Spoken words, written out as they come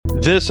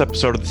This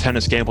episode of the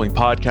Tennis Gambling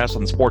Podcast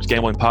on the Sports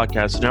Gambling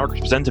Podcast Network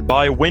is presented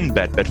by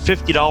WynnBET. Bet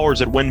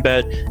 $50 at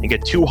WynnBET and get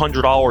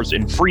 $200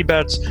 in free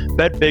bets.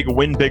 Bet big,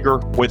 win bigger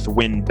with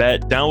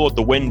WynnBET. Download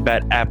the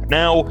WynnBET app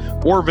now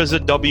or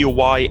visit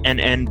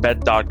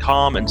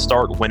wynnbet.com and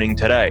start winning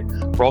today.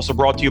 We're also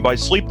brought to you by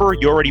Sleeper.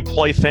 You already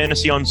play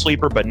fantasy on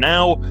Sleeper, but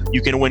now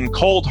you can win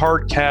cold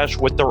hard cash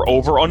with their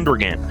over-under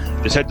game.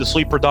 Just head to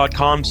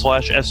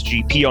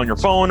sleeper.com/SGP on your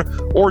phone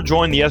or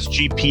join the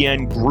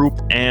SGPN group,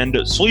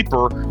 and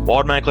Sleeper will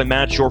automatically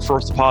match your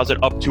first deposit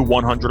up to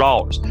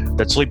 $100.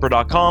 That's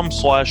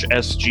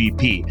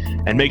sleeper.com/SGP.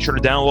 And make sure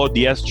to download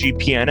the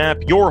SGPN app,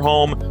 your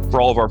home for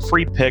all of our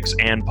free picks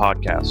and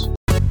podcasts.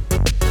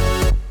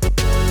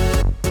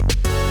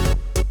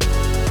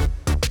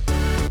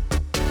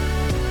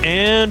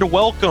 And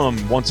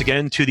welcome once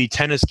again to the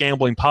Tennis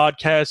Gambling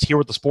Podcast here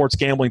with the Sports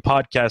Gambling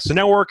Podcast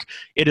Network.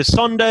 It is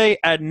Sunday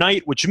at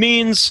night, which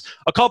means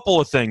a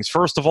couple of things.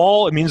 First of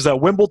all, it means that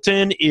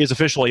Wimbledon is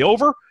officially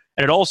over.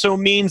 And it also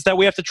means that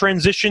we have to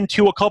transition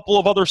to a couple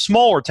of other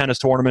smaller tennis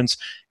tournaments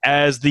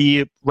as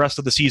the rest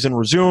of the season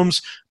resumes.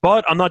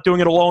 But I'm not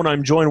doing it alone.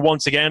 I'm joined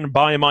once again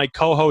by my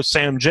co-host,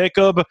 Sam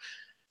Jacob.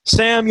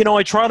 Sam,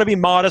 I try to be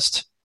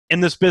modest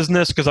in this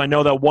business because I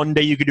know that one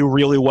day you could do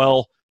really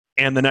well,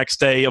 and the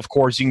next day, of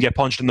course, you can get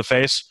punched in the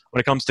face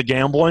when it comes to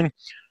gambling.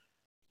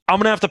 I'm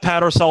going to have to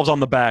pat ourselves on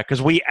the back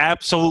because we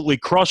absolutely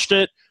crushed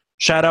it.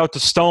 Shout out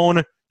to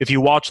Stone. If you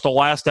watched the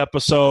last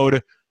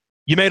episode,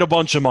 you made a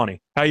bunch of money.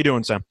 How you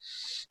doing, Sam?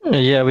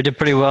 Yeah, we did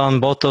pretty well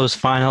in both those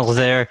finals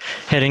there,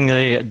 hitting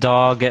the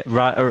dog at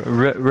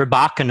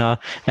Rybakina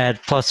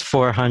at plus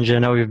 400. I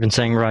know we've been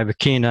saying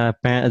Rybakina.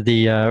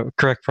 The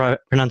correct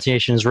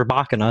pronunciation is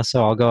Rybakina,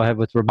 so I'll go ahead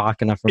with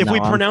Rybakina from now on.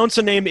 If we pronounce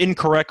a name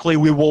incorrectly,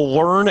 we will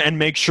learn and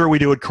make sure we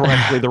do it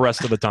correctly the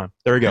rest of the time.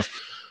 There we go.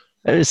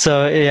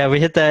 So yeah, we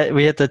hit that.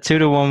 We hit the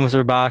 2-1 with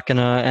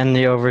Rybakina and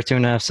the over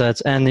 2.5 sets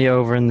and the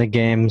over in the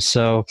game.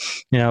 So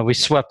we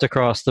swept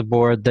across the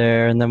board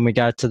there, and then we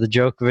got to the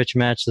Djokovic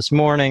match this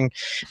morning,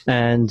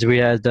 and we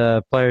had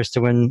players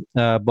to win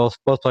both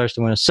players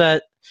to win a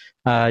set.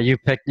 You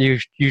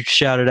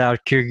shouted out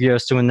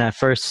Kyrgios to win that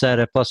first set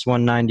at plus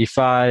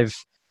 195.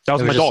 That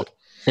was my dog.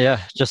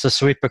 Yeah, just a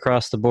sweep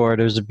across the board.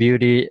 It was a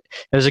beauty. It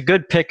was a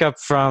good pickup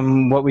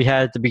from what we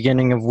had at the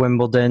beginning of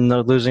Wimbledon,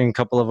 losing a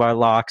couple of our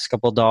locks, a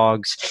couple of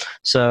dogs.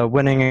 So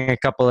winning a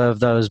couple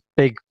of those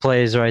big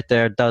plays right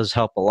there does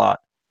help a lot.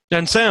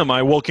 And Sam,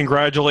 I will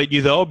congratulate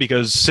you, though,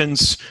 because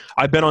since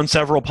I've been on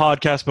several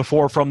podcasts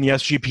before from the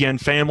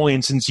SGPN family,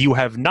 and since you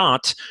have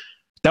not,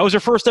 that was your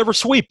first ever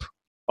sweep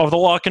of the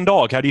lock and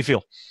dog. How do you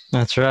feel?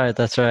 That's right.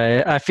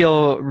 I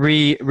feel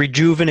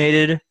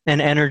rejuvenated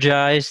and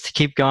energized to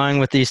keep going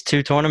with these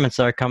two tournaments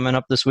that are coming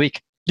up this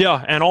week.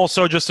 Yeah, and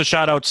also just to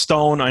shout out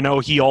Stone, I know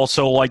he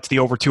also liked the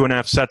over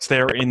 2.5 sets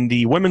there in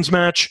the women's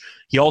match.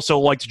 He also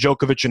liked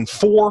Djokovic in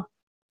 4,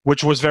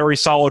 which was very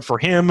solid for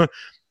him.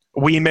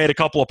 We made a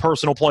couple of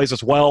personal plays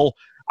as well.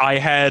 I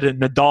had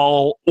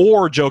Nadal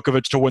or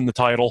Djokovic to win the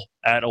title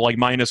at like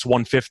minus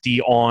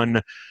 150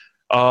 on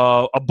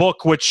a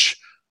book, which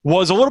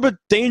was a little bit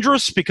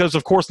dangerous because,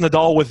 of course,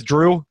 Nadal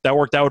withdrew. That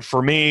worked out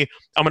for me.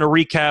 I'm going to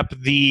recap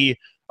the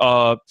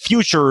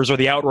futures or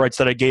the outrights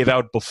that I gave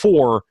out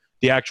before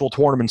the actual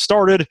tournament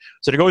started.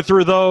 So to go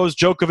through those,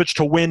 Djokovic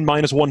to win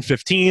minus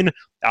 115.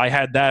 I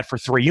had that for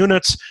 3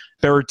 units.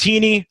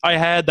 Berrettini, I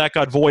had. That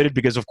got voided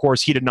because, of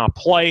course, he did not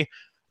play.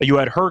 You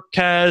had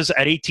Hurkacz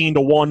at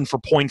 18-1 for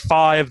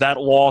 0.5.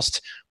 That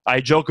lost. I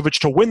had Djokovic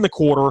to win the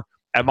quarter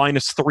at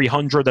minus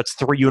 300. That's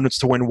 3 units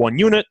to win 1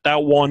 unit.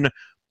 That won.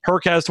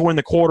 Hurkacz to win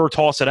the quarter,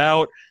 toss it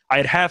out. I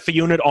had half a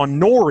unit on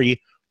Norrie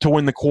to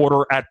win the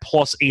quarter at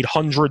plus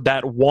 800.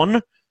 That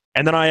won.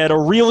 And then I had a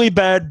really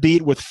bad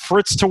beat with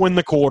Fritz to win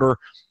the quarter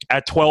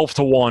at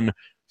 12-1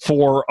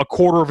 for a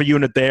quarter of a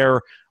unit there.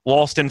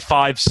 Lost in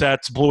 5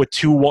 sets, blew a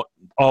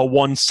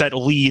 2-1 set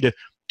lead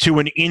to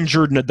an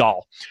injured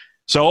Nadal.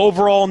 So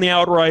overall in the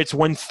outrights,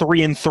 went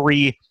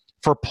 3-3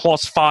 for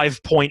plus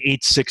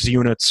 5.86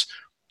 units.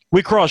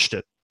 We crushed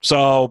it.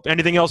 So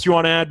anything else you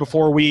want to add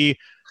before we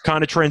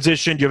kind of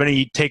transition? Do you have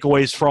any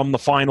takeaways from the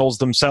finals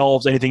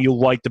themselves? Anything you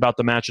liked about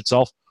the match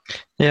itself?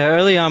 Yeah,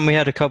 early on we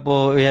had a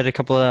couple of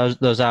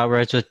those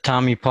outrights with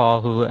Tommy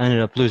Paul, who ended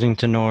up losing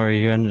to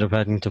Norrie, who ended up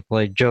having to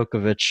play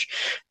Djokovic.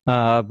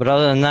 But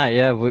other than that,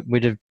 yeah,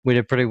 we did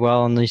pretty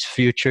well on these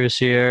futures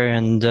here.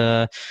 And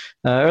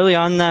early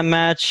on in that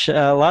match,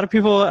 a lot of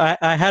people,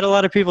 I had a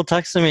lot of people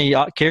texting me,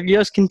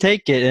 Kyrgios can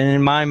take it. And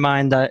in my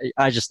mind,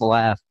 I just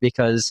laughed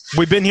because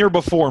we've been here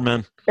before,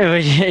 man.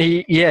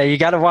 Yeah, you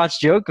got to watch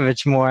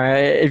Djokovic more.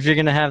 If you're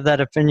going to have that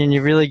opinion,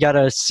 you really got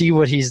to see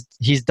what he's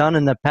done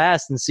in the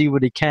past and see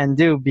what he can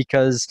do,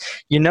 because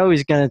he's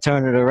going to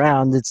turn it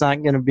around. It's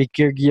not going to be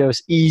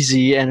Kyrgios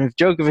easy, and if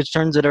Djokovic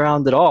turns it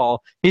around at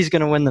all, he's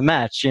going to win the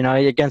match.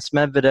 Against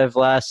Medvedev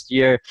last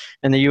year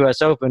in the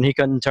U.S. Open, he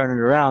couldn't turn it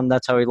around.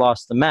 That's how he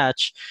lost the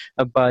match.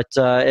 But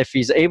if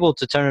he's able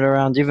to turn it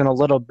around even a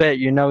little bit,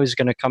 he's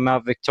going to come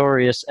out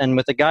victorious. And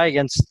with a guy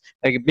against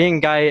being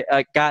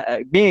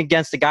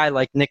against a guy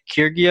like Nick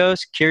Kyrgios,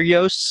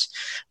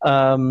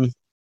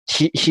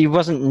 he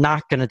wasn't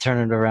not going to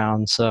turn it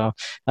around. So,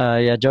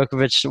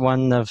 Djokovic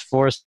won the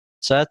 4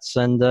 sets,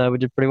 and we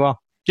did pretty well.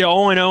 Yeah,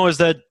 all I know is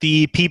that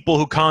the people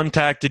who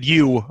contacted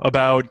you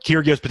about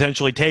Kyrgios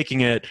potentially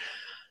taking it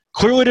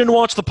clearly didn't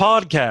watch the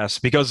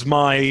podcast, because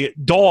my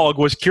dog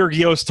was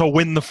Kyrgios to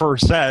win the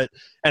first set,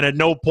 and at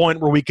no point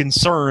were we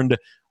concerned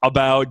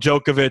about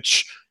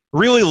Djokovic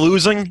really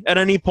losing at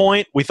any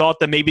point. We thought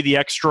that maybe the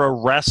extra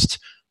rest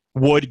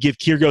would give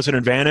Kyrgios an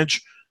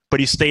advantage, but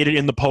he stated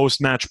in the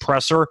post-match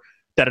presser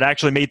that it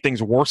actually made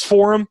things worse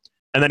for him,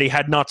 and that he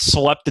had not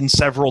slept in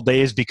several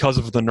days because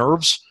of the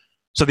nerves.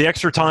 So the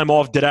extra time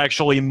off did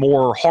actually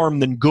more harm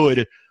than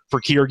good for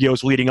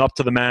Kyrgios leading up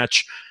to the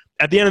match.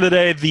 At the end of the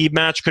day, the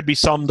match could be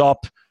summed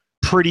up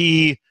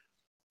pretty,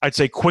 I'd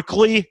say,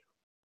 quickly.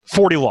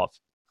 40-love.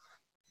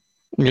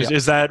 Yeah.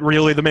 Is that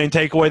really the main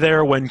takeaway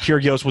there, when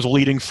Kyrgios was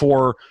leading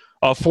for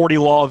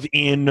 40-love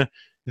in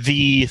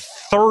the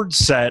third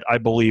set, I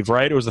believe,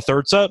 right? It was the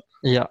third set?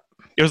 Yeah.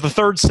 It was the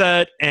third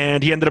set,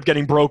 and he ended up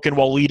getting broken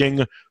while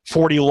leading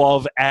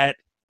 40-love at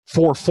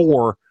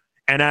 4-4.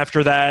 And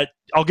after that,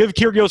 I'll give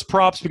Kyrgios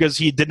props because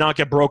he did not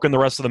get broken the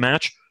rest of the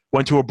match,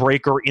 went to a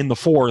breaker in the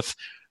fourth.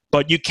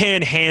 But you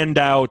can't hand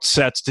out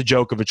sets to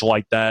Djokovic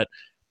like that.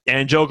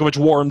 And Djokovic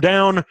wore him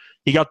down.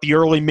 He got the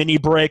early mini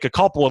break, a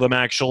couple of them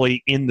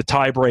actually, in the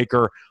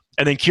tiebreaker.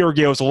 And then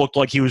Kyrgios looked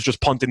like he was just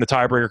punting the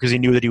tiebreaker because he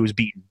knew that he was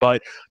beaten.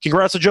 But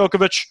congrats to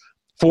Djokovic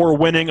for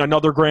winning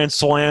another Grand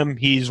Slam.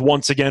 He's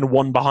once again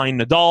one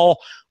behind Nadal.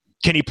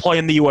 Can he play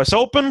in the U.S.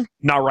 Open?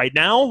 Not right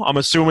now. I'm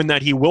assuming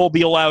that he will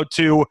be allowed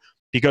to,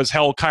 because,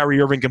 hell, Kyrie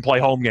Irving can play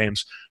home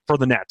games for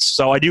the Nets.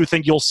 So I do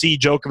think you'll see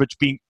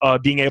Djokovic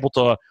being able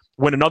to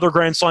win another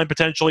Grand Slam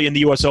potentially in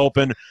the U.S.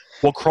 Open.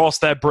 We'll cross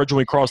that bridge when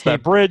we cross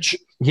that bridge.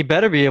 He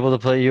better be able to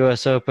play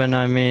U.S. Open.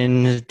 I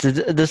mean,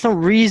 there's no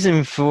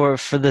reason for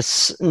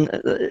this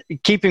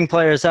keeping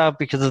players out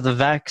because of the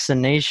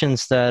vaccination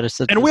status.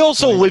 And we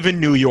also live in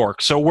New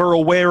York, so we're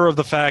aware of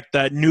the fact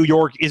that New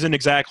York isn't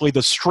exactly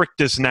the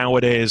strictest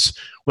nowadays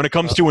when it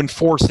comes to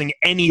enforcing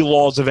any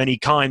laws of any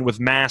kind with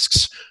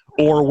masks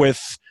or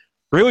with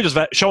really just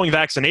showing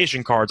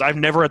vaccination cards. I've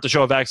never had to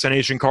show a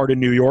vaccination card in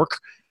New York.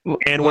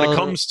 And when it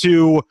comes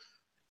to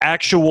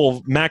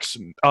actual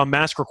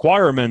mask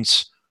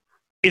requirements,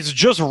 it's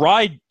just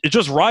ride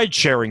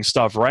sharing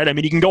stuff, right? I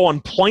mean, you can go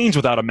on planes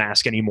without a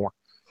mask anymore.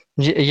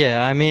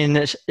 Yeah, I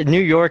mean,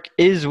 New York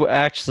is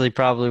actually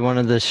probably one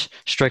of the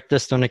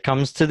strictest when it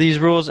comes to these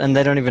rules, and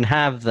they don't even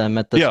have them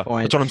at this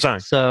point. That's what I'm saying.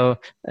 So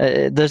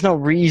there's no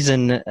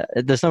reason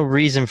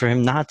for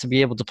him not to be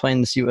able to play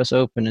in this U.S.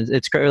 Open.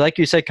 It's like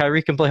you said,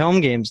 Kyrie can play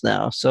home games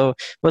now. So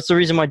what's the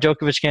reason why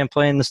Djokovic can't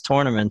play in this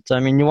tournament? I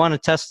mean, you want to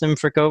test him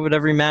for COVID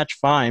every match,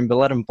 fine, but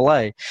let him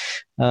play.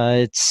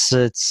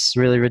 It's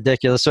really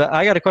ridiculous. So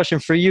I got a question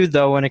for you,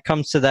 though, when it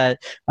comes to that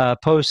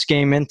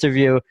post-game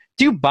interview.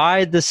 Do you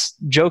buy this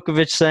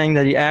Djokovic saying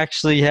that he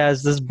actually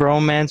has this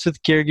bromance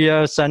with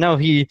Kyrgios? I know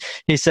he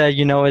said,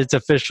 it's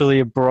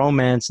officially a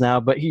bromance now,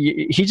 but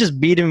he just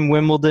beat him in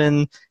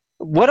Wimbledon.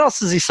 What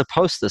else is he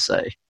supposed to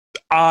say?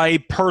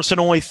 I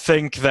personally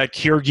think that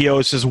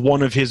Kyrgios is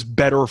one of his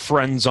better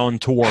friends on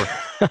tour.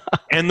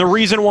 And the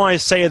reason why I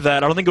say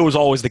that, I don't think it was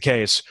always the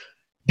case,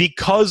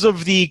 because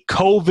of the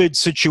COVID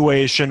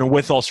situation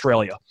with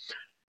Australia.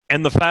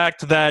 And the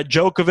fact that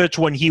Djokovic,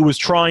 when he was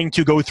trying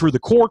to go through the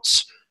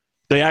courts,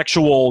 the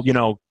actual,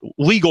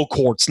 legal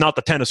courts, not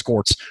the tennis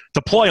courts,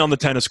 to play on the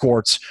tennis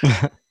courts,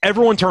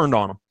 everyone turned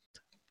on him.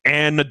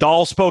 And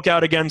Nadal spoke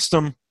out against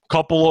him. A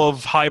couple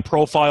of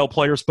high-profile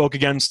players spoke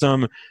against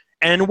him.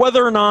 And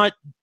whether or not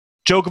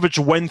Djokovic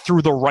went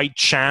through the right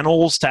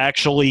channels to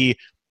actually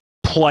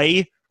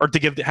play or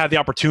to have the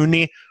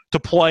opportunity to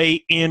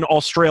play in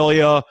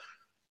Australia,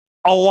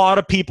 a lot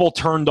of people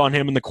turned on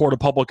him in the court of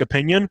public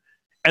opinion.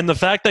 And the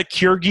fact that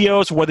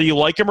Kyrgios, whether you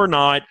like him or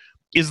not,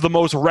 is the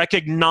most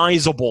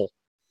recognizable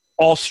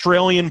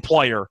Australian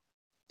player,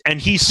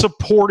 and he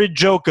supported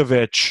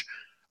Djokovic,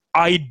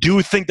 I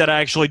do think that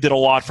actually did a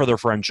lot for their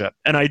friendship.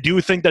 And I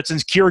do think that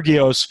since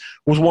Kyrgios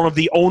was one of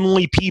the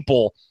only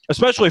people,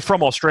 especially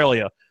from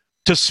Australia,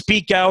 to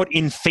speak out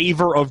in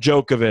favor of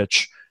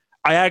Djokovic,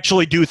 I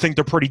actually do think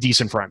they're pretty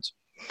decent friends.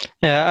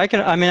 Yeah, I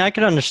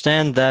can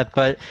understand that,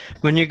 but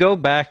when you go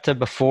back to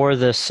before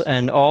this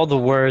and all the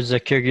words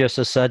that Kyrgios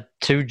has said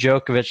to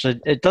Djokovic,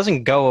 it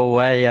doesn't go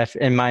away,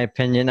 in my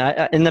opinion.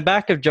 In the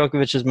back of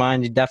Djokovic's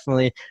mind,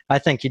 I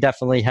think he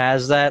definitely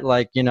has that.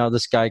 Like,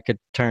 this guy could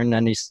turn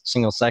any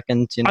single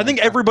second. I think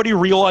everybody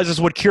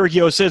realizes what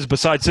Kyrgios is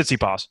besides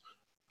Tsitsipas.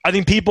 I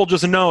think people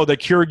just know that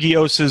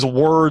Kyrgios's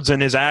words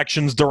and his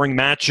actions during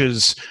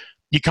matches,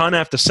 you kind of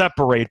have to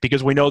separate,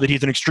 because we know that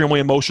he's an extremely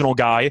emotional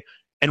guy.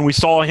 And we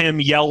saw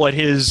him yell at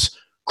his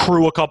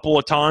crew a couple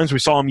of times. We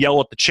saw him yell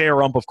at the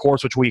chair ump, of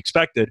course, which we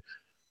expected.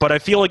 But I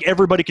feel like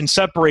everybody can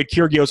separate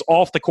Kyrgios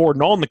off the court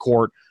and on the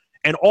court.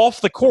 And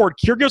off the court,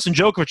 Kyrgios and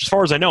Djokovic, as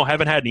far as I know,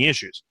 haven't had any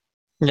issues.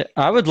 Yeah,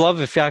 I would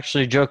love if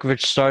actually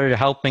Djokovic started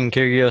helping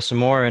Kyrgios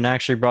more and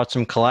actually brought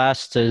some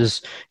class to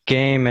his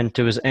game and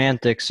to his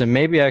antics, and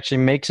maybe actually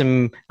makes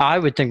him, I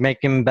would think,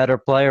 make him a better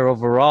player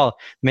overall.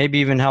 Maybe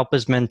even help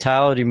his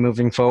mentality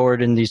moving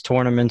forward in these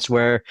tournaments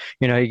where,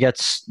 he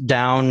gets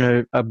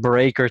down a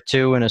break or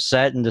two in a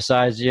set and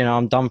decides,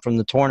 I'm done from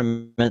the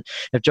tournament.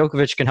 If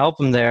Djokovic can help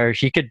him there,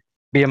 he could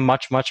be a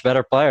much, much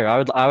better player.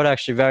 I would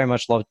actually very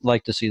much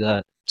like to see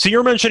that. So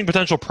you're mentioning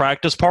potential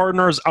practice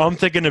partners. I'm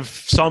thinking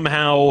if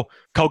somehow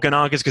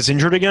Kokkinakis gets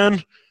injured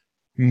again,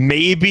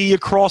 maybe you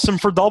cross him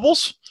for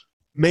doubles?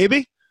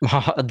 Maybe?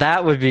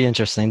 That would be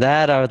interesting.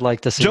 That I would like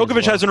to see.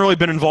 Djokovic hasn't really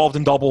been involved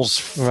in doubles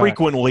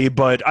frequently,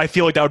 but I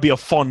feel like that would be a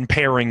fun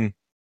pairing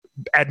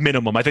at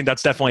minimum. I think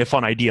that's definitely a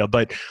fun idea.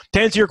 But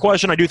to answer your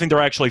question, I do think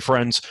they're actually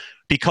friends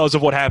because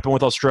of what happened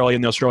with Australia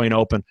in the Australian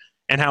Open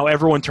and how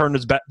everyone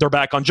turned their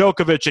back on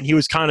Djokovic, and he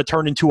was kind of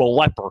turned into a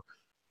leper.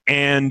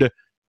 And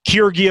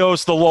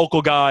Kyrgios, the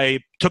local guy,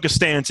 took a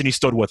stance and he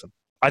stood with him.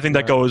 I think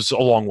that goes a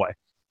long way,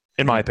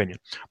 in my opinion.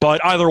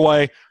 But either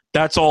way,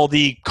 that's all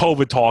the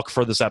COVID talk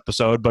for this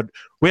episode. But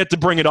we had to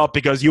bring it up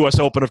because U.S.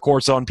 Open, of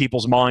course, is on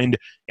people's mind.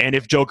 And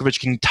if Djokovic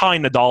can tie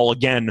Nadal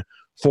again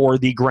for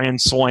the Grand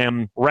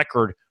Slam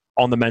record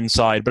on the men's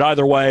side. But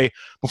either way,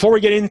 before we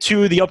get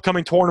into the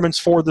upcoming tournaments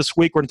for this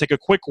week, we're going to take a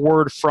quick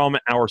word from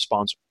our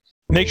sponsor.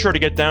 Make sure to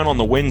get down on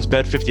the Wins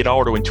Bet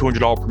 $50 to win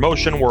 $200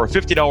 promotion, where a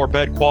 $50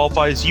 bet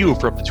qualifies you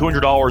for up to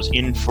 $200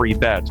 in free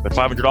bets. Bet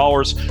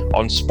 $500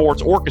 on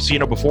sports or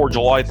casino before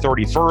July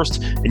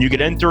 31st, and you get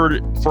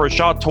entered for a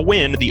shot to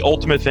win the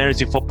ultimate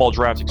fantasy football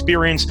draft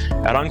experience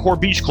at Encore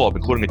Beach Club,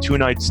 including a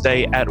 2-night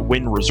stay at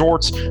Wynn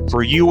Resorts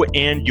for you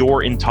and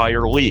your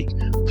entire league.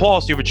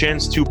 Plus, you have a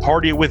chance to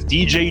party with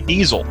DJ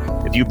Diesel.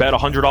 If you bet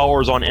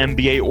 $100 on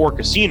NBA or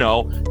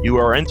casino, you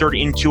are entered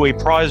into a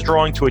prize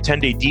drawing to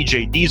attend a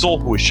DJ Diesel,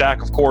 who is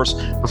Shaq, of course,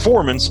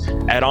 performance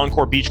at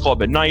Encore Beach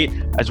Club at night,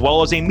 as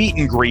well as a meet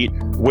and greet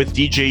with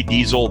DJ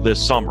Diesel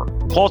this summer.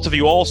 Plus, if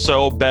you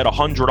also bet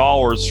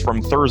 $100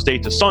 from Thursday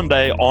to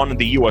Sunday on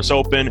the U.S.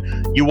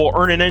 Open, you will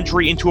earn an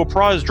entry into a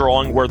prize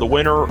drawing where the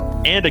winner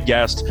and a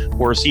guest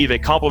will receive a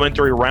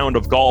complimentary round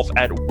of golf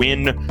at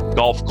Wynn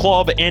Golf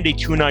Club and a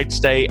 2-night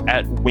stay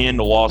at Wynn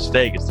Las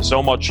Vegas. There's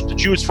so much to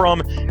choose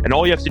from, and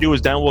all you have to do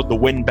is download the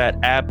WynnBet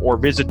app or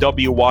visit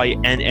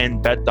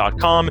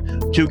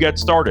wynnbet.com to get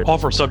started.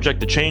 Offer subject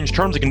to change.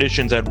 Terms and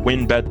conditions at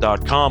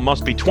wynnbet.com.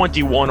 Must be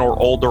 21 or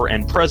older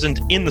and present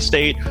in the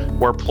state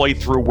where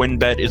playthrough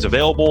WynnBet is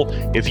available.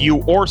 If you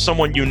or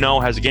someone you know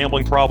has a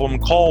gambling problem,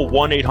 call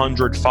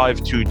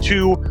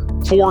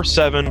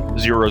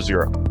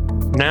 1-800-522-4700.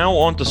 Now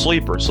on to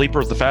Sleeper.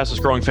 Sleeper is the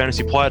fastest growing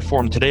fantasy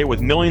platform today with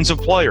millions of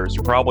players.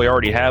 You probably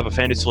already have a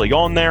fantasy league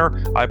on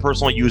there. I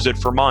personally use it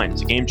for mine.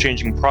 It's a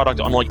game-changing product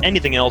unlike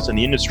anything else in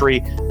the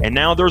industry. And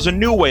now there's a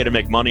new way to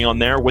make money on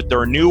there with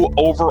their new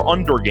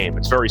over-under game.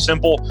 It's very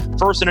simple.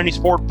 First, in any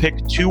sport,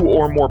 pick 2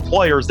 or more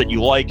players that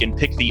you like and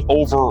pick the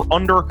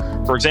over-under.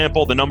 For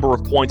example, the number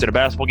of points in a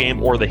basketball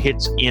game or the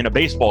hits in a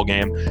baseball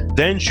game.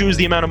 Then choose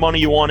the amount of money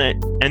you want to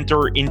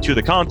enter into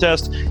the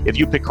contest. If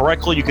you pick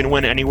correctly, you can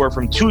win anywhere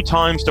from 2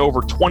 times to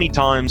over 20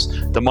 times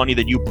the money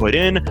that you put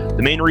in.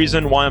 The main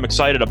reason why I'm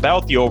excited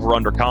about the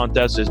over-under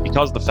contest is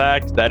because of the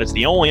fact that it's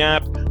the only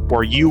app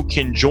where you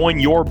can join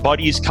your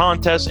buddies'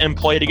 contests and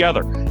play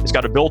together. It's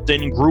got a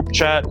built-in group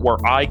chat where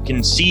I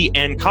can see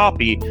and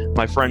copy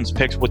my friends'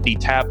 picks with the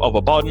tap of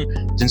a button.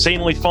 It's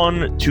insanely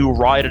fun to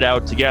ride it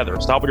out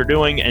together. Stop what you're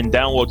doing and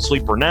download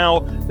Sleeper now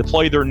to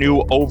play their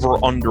new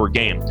over-under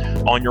game.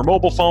 On your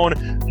mobile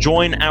phone,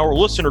 join our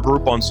listener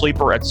group on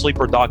Sleeper at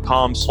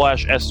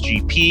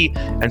sleeper.com/SGP,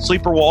 and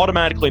Sleeper will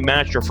automatically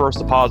match your first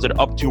deposit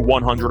up to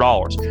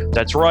 $100.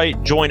 That's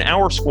right, join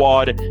our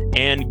squad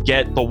and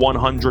get the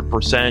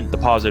 100%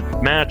 deposit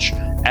match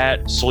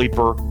at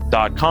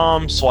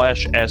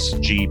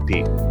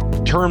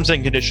sleeper.com/SGP. Terms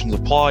and conditions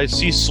apply.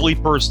 See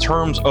Sleeper's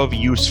terms of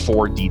use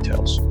for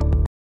details.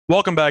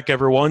 Welcome back,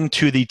 everyone,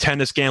 to the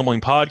Tennis Gambling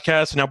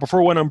Podcast. Now,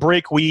 before we went on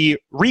break, we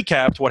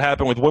recapped what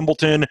happened with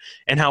Wimbledon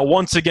and how,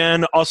 once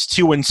again, us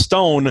two and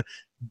Stone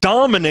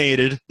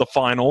dominated the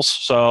finals.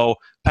 So,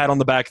 pat on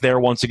the back there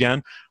once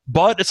again.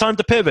 But it's time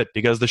to pivot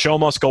because the show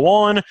must go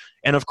on.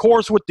 And, of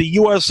course, with the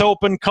U.S.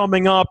 Open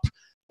coming up,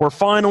 we're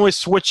finally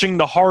switching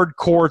to hard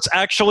courts.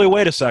 Actually,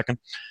 wait a second.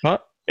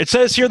 What? It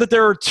says here that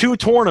there are 2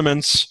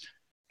 tournaments,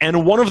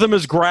 and one of them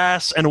is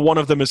grass and one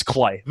of them is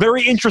clay.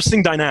 Very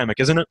interesting dynamic,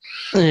 isn't it?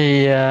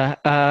 Yeah.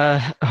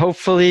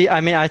 Hopefully,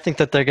 I think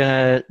that they're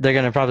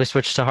gonna probably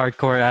switch to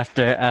hardcore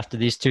after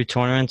these 2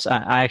 tournaments.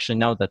 I actually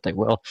know that they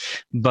will,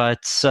 but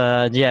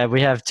yeah,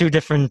 we have 2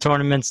 different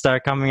tournaments that are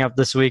coming up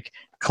this week: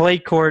 clay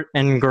court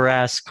and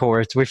grass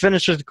court. We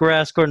finished with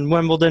grass court in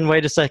Wimbledon.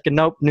 Wait a second,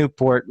 nope,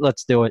 Newport.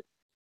 Let's do it.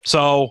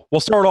 So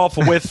we'll start off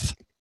with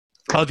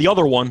the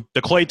other one,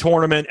 the clay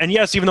tournament. And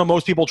yes, even though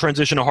most people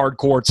transition to hard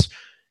courts,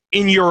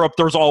 in Europe,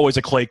 there's always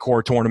a clay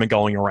court tournament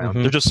going around.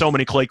 Mm-hmm. There's just so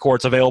many clay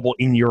courts available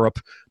in Europe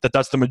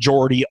that's the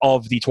majority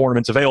of the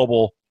tournaments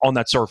available on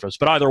that surface.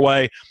 But either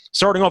way,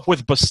 starting off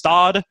with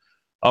Bastad,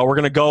 we're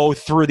going to go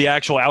through the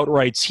actual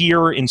outrights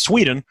here in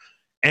Sweden.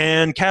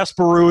 And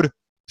Casper Ruud,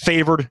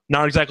 favored,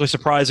 not exactly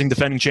surprising,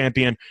 defending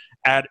champion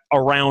at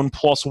around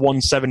plus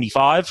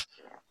 175.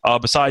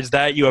 Besides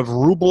that, you have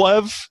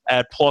Rublev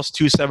at plus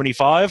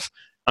 275.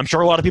 I'm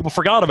sure a lot of people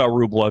forgot about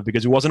Rublev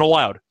because he wasn't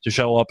allowed to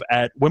show up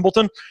at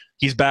Wimbledon.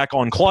 He's back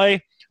on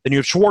clay. Then you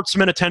have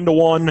Schwartzman at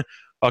 10-1,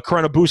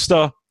 Carreño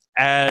Busta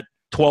at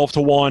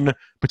 12-1,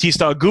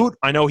 Bautista Agut.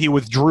 I know he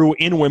withdrew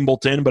in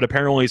Wimbledon, but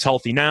apparently he's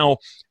healthy now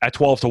at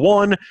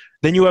 12-1.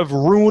 Then you have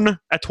Rune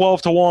at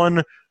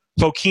 12-1,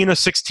 Fokina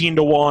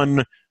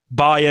 16-1,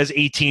 Baez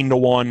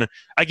 18-1.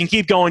 I can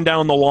keep going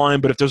down the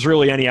line, but if there's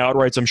really any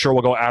outrights, I'm sure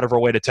we'll go out of our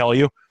way to tell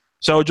you.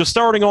 So just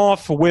starting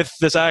off with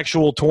this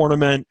actual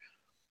tournament,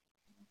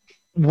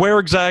 where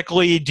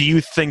exactly do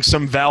you think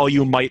some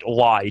value might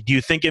lie? Do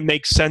you think it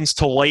makes sense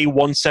to lay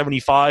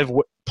 175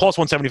 plus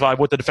 175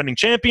 with the defending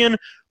champion?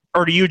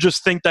 Or do you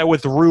just think that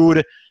with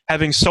Ruud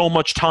having so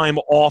much time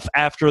off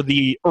after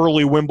the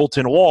early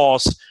Wimbledon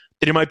loss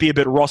that he might be a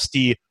bit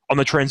rusty on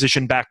the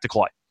transition back to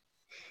clay?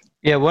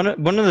 Yeah, one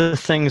of the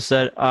things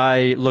that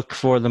I look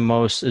for the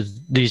most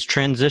is these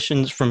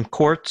transitions from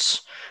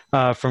courts,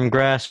 from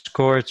grass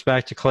courts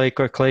back to clay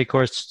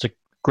courts to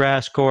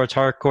grass courts,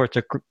 hard court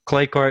to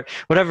clay court,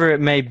 whatever it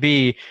may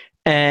be.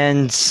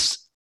 And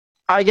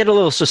I get a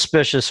little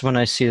suspicious when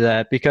I see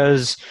that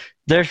because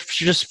they're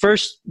just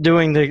first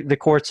doing the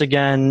courts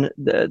again,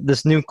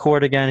 this new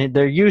court again.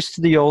 They're used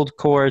to the old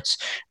courts,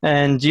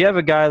 and you have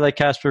a guy like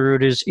Casper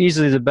Ruud who's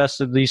easily the best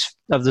of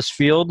this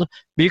field,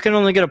 but you can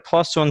only get a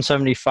plus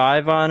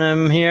 175 on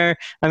him here.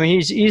 I mean,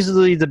 he's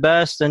easily the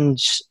best,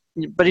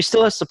 but he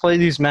still has to play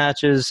these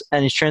matches,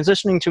 and he's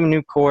transitioning to a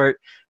new court.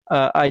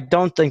 I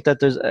don't think that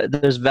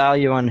there's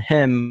value on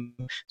him.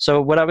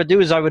 So what I would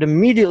do is I would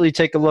immediately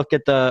take a look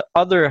at the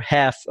other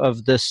half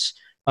of this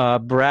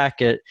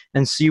bracket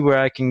and see what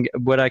I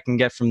can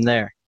get from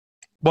there.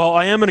 Well,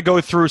 I am going to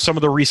go through some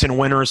of the recent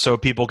winners so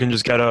people can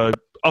just get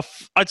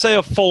I'd say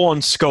a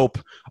full-on scope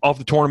of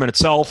the tournament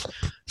itself.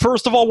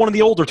 First of all, one of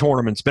the older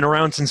tournaments, been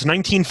around since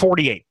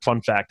 1948.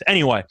 Fun fact.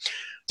 Anyway,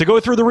 to go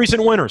through the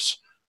recent winners,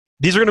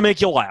 these are going to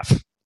make you laugh,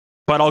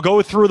 but I'll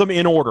go through them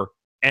in order.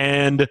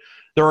 And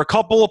there are a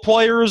couple of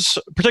players,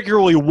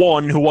 particularly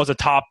one who was a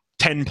top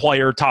 10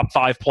 player, top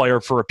 5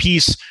 player for a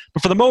piece,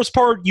 but for the most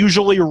part,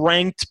 usually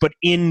ranked, but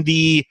in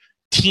the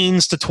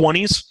teens to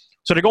 20s.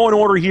 So to go in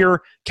order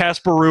here,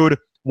 Casper Ruud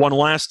won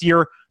last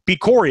year, beat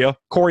Coria.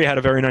 Coria had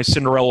a very nice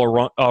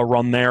Cinderella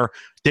run there.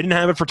 Didn't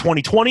have it for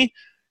 2020.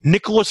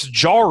 Nicholas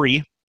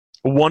Jarry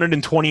won it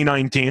in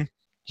 2019.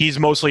 He's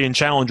mostly in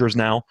challengers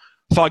now.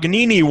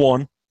 Fognini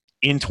won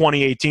in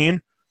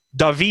 2018.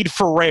 David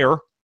Ferrer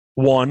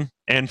won,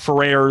 and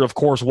Ferrer, of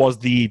course, was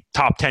the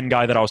top 10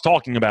 guy that I was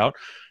talking about.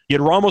 You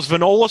had Ramos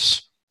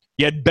Vinolas.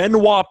 You had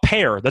Benoit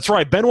Paire. That's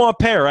right. Benoit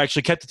Paire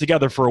actually kept it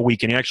together for a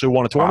week, and he actually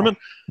won a tournament.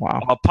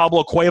 Wow.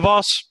 Pablo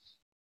Cuevas,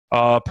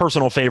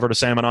 personal favorite of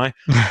Sam and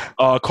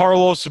I.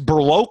 Carlos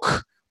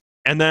Berloc.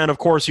 And then, of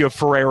course, you have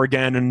Ferrer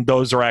again, and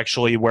those are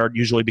actually where it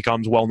usually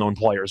becomes well-known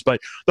players.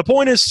 But the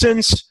point is,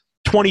 since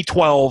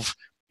 2012,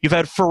 you've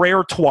had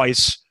Ferrer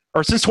twice,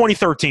 or since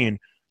 2013,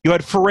 you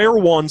had Ferrer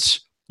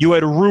once, you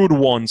had Ruud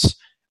once.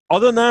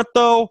 Other than that,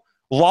 though,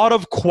 a lot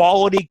of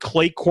quality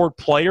clay court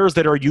players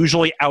that are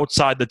usually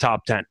outside the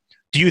top 10.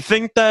 Do you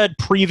think that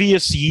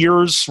previous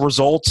years'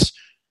 results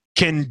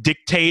can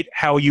dictate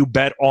how you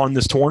bet on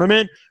this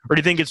tournament, or do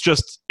you think it's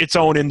just its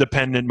own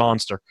independent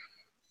monster?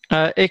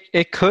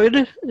 It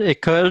could.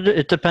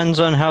 It depends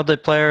on how the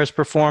player is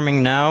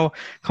performing now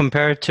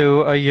compared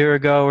to a year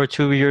ago or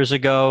 2 years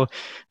ago.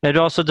 It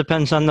also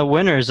depends on the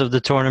winners of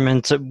the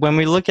tournament. When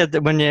we look at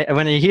when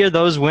you hear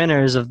those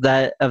winners of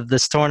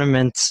this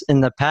tournament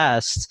in the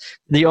past,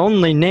 the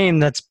only name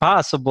that's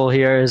possible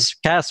here is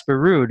Casper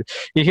Ruud.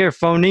 You hear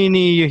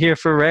Fognini, you hear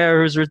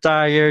Ferrer who's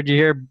retired, you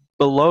hear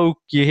Below,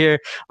 you hear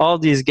all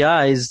these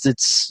guys.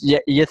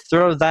 You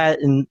throw that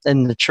in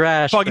the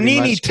trash.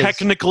 Fognini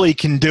technically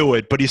can do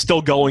it, but he's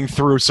still going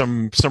through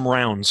some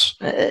rounds.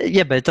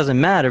 Yeah, but it doesn't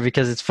matter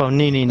because it's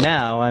Fognini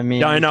now. I mean,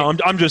 yeah, I know.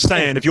 I'm just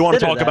saying, if you want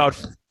to talk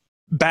about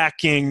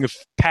backing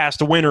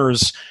past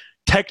winners,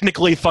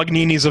 technically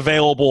Fognini's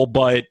available,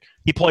 but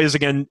he plays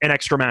again an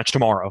extra match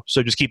tomorrow.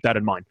 So just keep that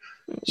in mind.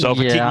 So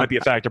fatigue might be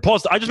a factor.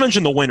 Plus, I just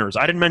mentioned the winners.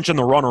 I didn't mention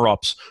the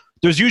runner-ups.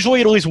 There's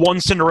usually at least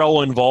one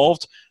Cinderella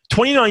involved.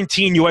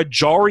 2019, you had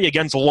Jarry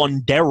against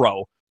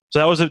Londero. So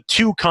that was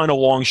two kind of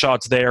long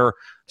shots there.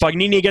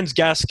 Fognini against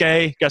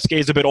Gasquet. Gasquet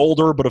is a bit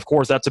older, but of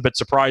course that's a bit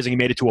surprising. He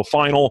made it to a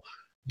final.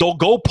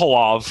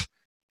 Dolgopolov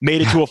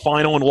made it to a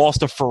final and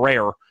lost to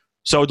Ferrer.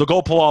 So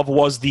Dolgopolov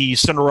was the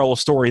Cinderella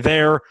story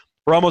there.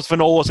 Ramos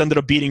Vinolas ended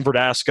up beating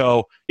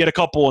Verdasco. You had a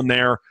couple in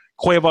there.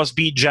 Cuevas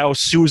beat João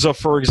Souza,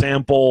 for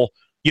example.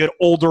 You had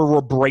older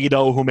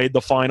Robredo, who made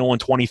the final in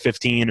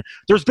 2015.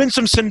 There's been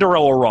some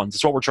Cinderella runs.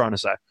 That's what we're trying to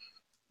say.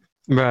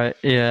 Right.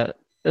 Yeah.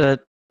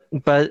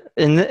 But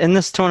in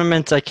this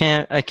tournament, I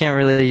can't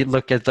really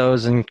look at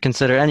those and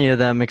consider any of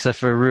them except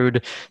for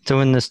Ruud to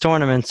win this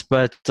tournament.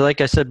 But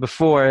like I said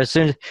before, as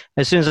soon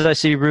as I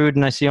see Ruud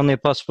and I see only a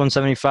plus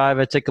 175,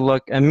 I take a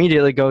look,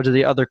 immediately go to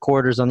the other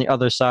quarters on the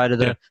other side of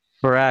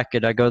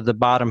bracket. I go to the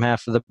bottom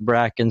half of the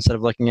bracket instead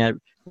of looking at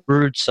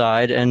Ruud's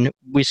side. And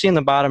we see in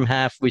the bottom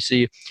half, we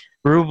see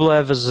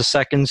Rublev as the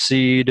second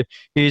seed.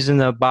 He's in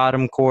the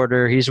bottom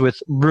quarter. He's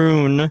with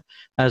Rune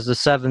as the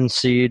seventh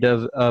seed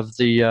of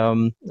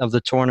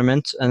the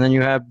tournament. And then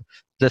you have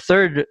the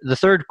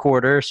third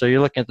quarter. So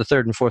you're looking at the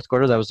third and fourth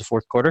quarter. That was the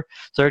fourth quarter.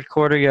 Third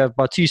quarter, you have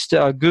Bautista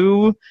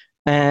Agut,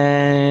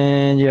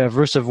 and you have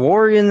Rusev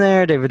Wary in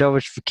there,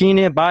 Davidovich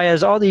Fokina,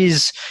 Baez, all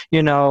these,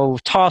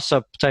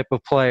 toss-up type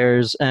of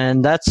players.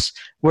 And that's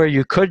where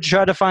you could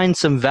try to find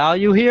some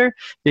value here,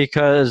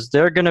 because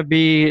they're going to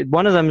be,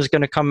 one of them is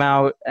going to come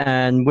out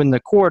and win the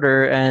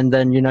quarter, and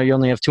then, you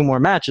only have 2 more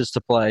matches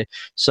to play.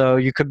 So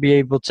you could be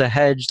able to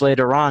hedge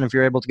later on if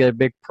you're able to get a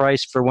big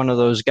price for one of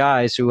those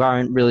guys who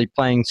aren't really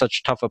playing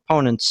such tough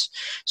opponents.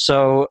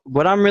 So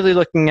what I'm really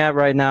looking at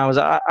right now is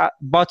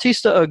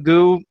Bautista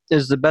Agut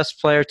is the best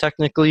player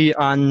technically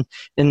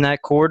in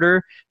that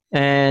quarter.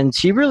 And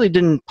he really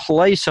didn't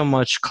play so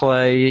much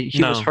clay.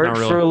 He was hurt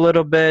for a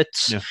little bit.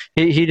 Yeah.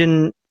 He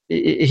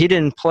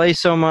didn't play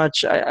so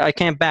much. I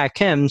can't back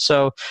him.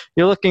 So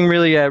you're looking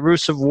really at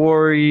Rusev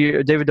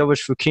Wary,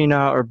 Davidovich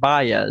Fokina, or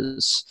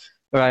Baez.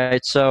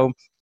 Right. So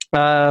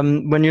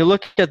when you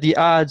look at the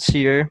odds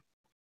here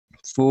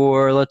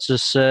for, let's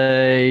just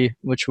say,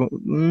 which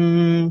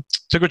one?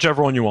 Take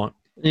whichever one you want.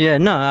 Yeah,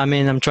 no, I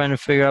mean, I'm trying to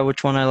figure out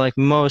which one I like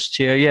most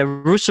here. Yeah,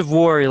 Rusev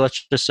Wary,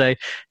 let's just say.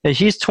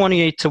 He's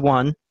 28 to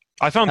 1.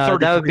 I found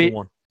 33 to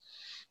 1.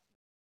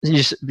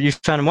 You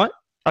found what?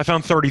 I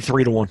found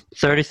 33 to 1.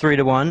 33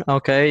 to 1.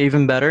 Okay,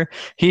 even better.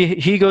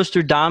 He goes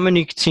through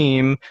Dominic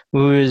Thiem,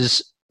 who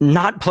is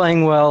not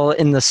playing well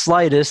in the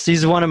slightest.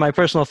 He's one of my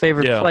personal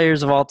favorite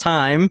players of all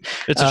time.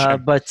 It's a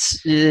shame. But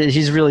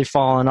he's really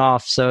fallen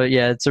off. So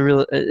yeah,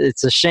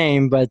 it's a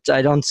shame. But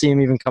I don't see him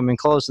even coming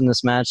close in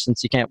this match,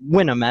 since he can't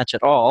win a match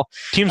at all.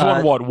 Team's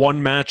won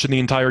one match in the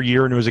entire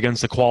year, and it was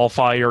against the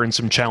qualifier in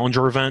some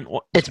challenger event.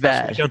 It's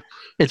bad.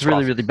 It's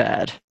really, really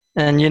bad.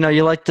 And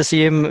you like to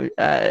see him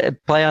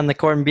play on the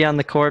court and be on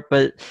the court,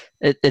 but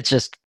it's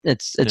a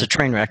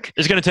train wreck.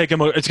 It's going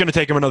to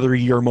take him another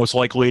year, most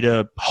likely,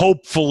 to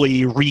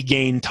hopefully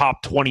regain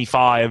top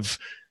 25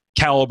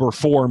 caliber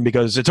form,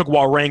 because it took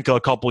Wawrinka a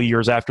couple of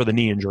years after the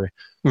knee injury.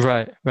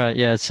 Right.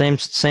 Yeah, same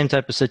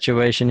type of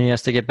situation. He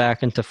has to get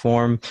back into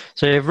form.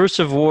 So you have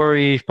Rusev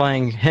Wary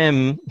playing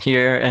him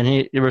here, and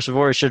Rusev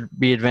Wary should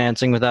be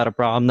advancing without a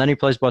problem. Then he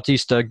plays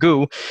Bautista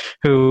Agut,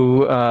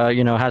 who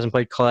hasn't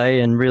played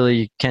clay and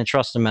really can't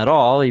trust him at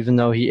all, even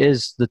though he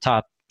is the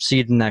top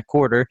seed in that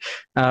quarter.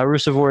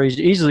 Rusev Wary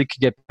easily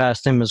could get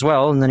past him as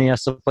well, and then he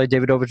has to play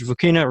Davidovich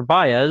Fokina or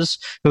Baez,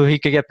 who he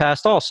could get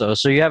past also.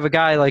 So you have a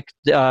guy like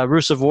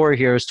Rusev Wary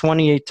here is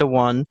 28 to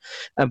 1,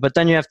 but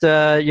then you have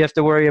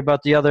to worry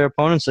about the other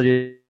opponents that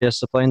he has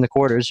to play in the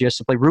quarters. He has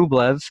to play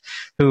Rublev,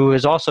 who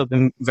has also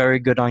been very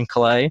good on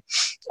clay.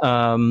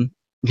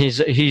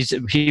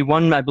 He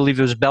won, I believe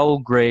it was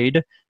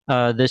Belgrade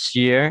this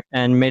year,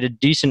 and made a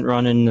decent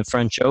run in the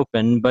French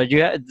Open. But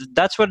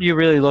that's what you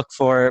really look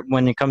for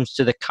when it comes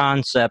to the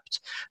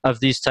concept of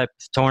these type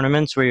of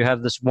tournaments, where you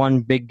have this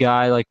one big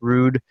guy like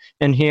Ruud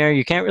in here.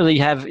 You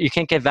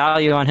can't get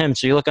value on him.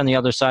 So you look on the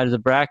other side of the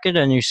bracket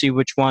and you see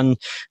which one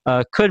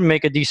could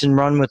make a decent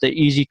run with an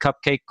easy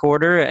cupcake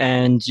quarter,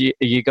 and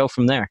you go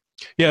from there.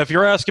 Yeah, if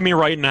you're asking me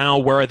right now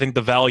where I think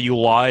the value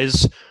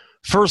lies,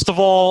 first of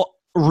all,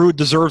 Ruud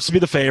deserves to be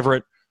the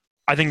favorite.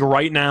 I think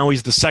right now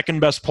he's the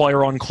second best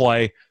player on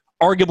clay,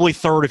 arguably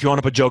third if you want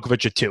to put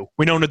Djokovic at 2.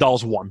 We know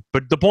Nadal's 1,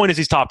 but the point is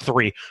he's top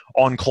 3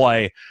 on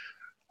clay.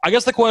 I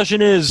guess the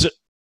question is,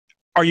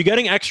 are you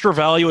getting extra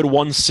value at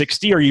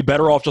 160, or are you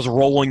better off just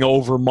rolling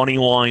over money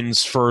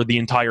lines for the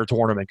entire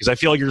tournament? Because I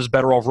feel like you're just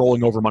better off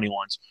rolling over money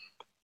lines.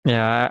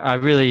 Yeah, I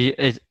really,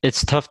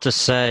 it's tough to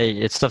say.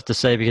 It's tough to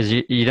say because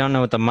you don't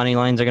know what the money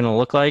lines are going to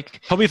look like.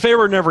 He'll be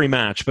favored in every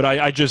match, but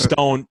I just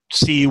don't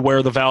see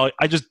where the value.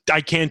 I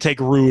can't take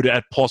Ruud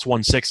at plus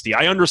 160.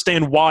 I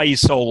understand why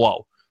he's so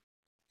low.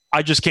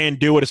 I just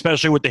can't do it,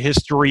 especially with the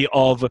history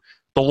of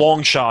the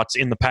long shots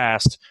in the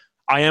past.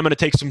 I am going to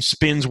take some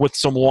spins with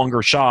some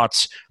longer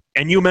shots,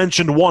 and you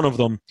mentioned one of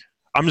them.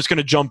 I'm just going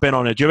to jump in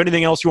on it. Do you have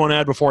anything else you want to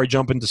add before I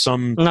jump into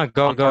some? No,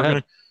 go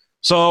ahead.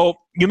 So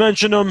you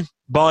mentioned him,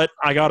 but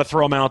I got to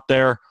throw him out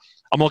there.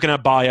 I'm looking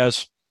at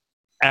Baez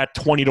at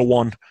 20 to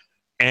 1.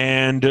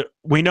 And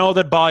we know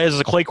that Baez is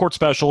a clay court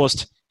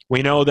specialist.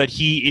 We know that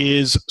he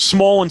is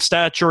small in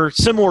stature,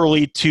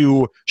 similarly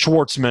to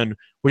Schwartzman,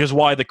 which is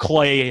why the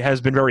clay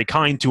has been very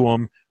kind to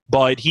him.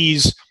 But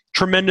he's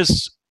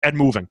tremendous at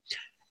moving.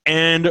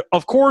 And,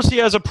 of course, he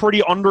has a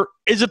pretty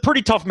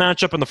tough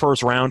matchup in the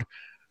first round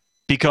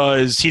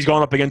because he's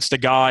gone up against a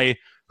guy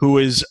who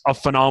is a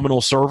phenomenal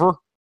server.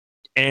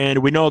 And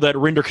we know that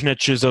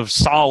Rinderknech is a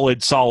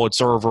solid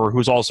server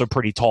who's also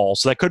pretty tall.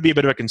 So that could be a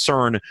bit of a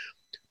concern.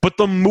 But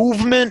the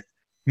movement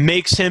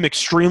makes him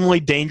extremely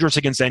dangerous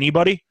against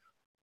anybody.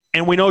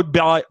 And we know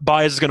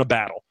Baez is going to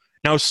battle.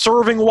 Now,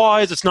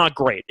 serving-wise, it's not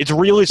great. It's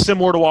really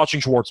similar to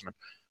watching Schwartzman.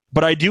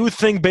 But I do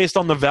think based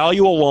on the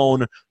value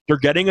alone, you're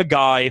getting a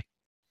guy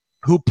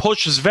who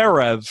pushed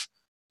Zverev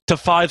to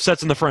 5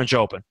 sets in the French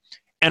Open.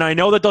 And I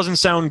know that doesn't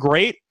sound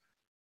great,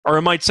 or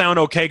it might sound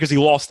okay because he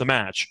lost the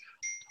match.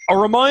 A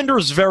reminder,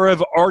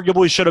 Zverev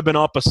arguably should have been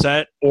up a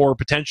set or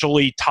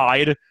potentially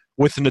tied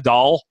with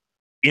Nadal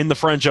in the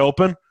French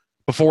Open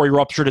before he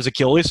ruptured his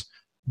Achilles.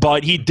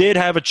 But he did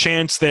have a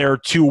chance there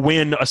to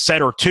win a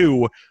set or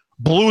two,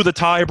 blew the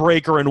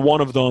tiebreaker in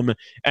one of them,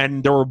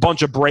 and there were a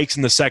bunch of breaks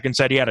in the second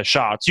set. He had a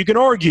shot. So you can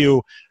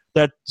argue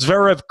that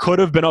Zverev could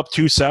have been up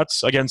 2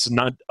 sets against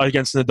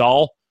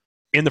Nadal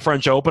in the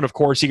French Open. Of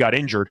course, he got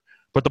injured.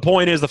 But the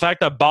point is the fact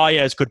that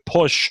Baez could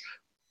push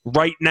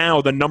right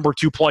now the number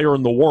 2 player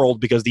in the world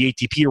because the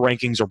ATP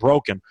rankings are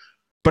broken.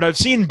 But I've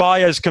seen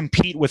Baez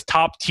compete with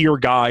top-tier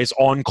guys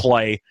on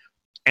clay,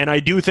 and I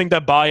do think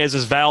that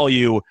Baez's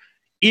value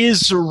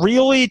is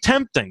really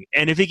tempting.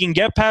 And if he can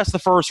get past the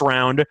first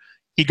round,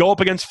 he go up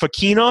against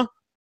Fokina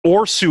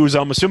or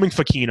Sousa. I'm assuming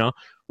Fokina.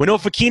 We know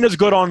Fokina's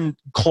good on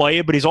clay,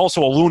 but he's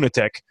also a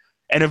lunatic.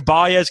 And if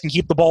Baez can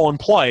keep the ball in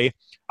play,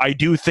 I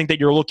do think that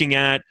you're looking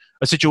at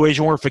a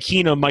situation where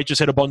Fokina might just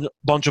hit a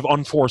bunch of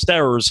unforced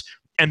errors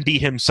and be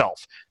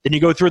himself. Then you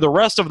go through the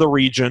rest of the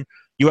region.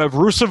 You have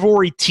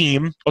Ruusuvuori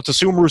team, let's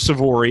assume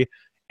Ruusuvuori,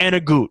 and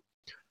Agut.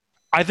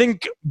 I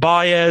think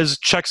Baez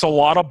checks a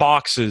lot of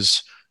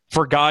boxes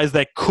for guys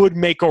that could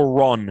make a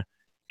run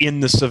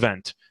in this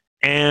event.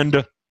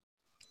 And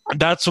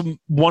that's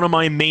one of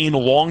my main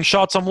long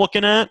shots I'm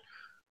looking at.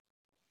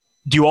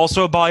 Do you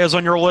also have Baez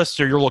on your list,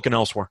 or you're looking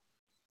elsewhere?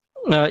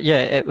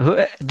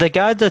 The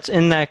guy that's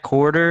in that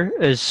quarter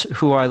is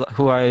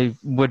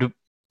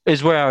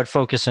where I would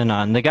focus in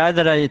on. The guy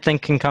that I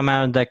think can come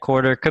out of that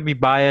quarter could be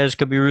Baez,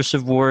 could be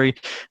Ruusuvuori.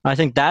 I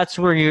think that's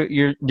where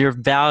your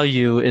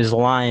value is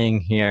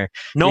lying here.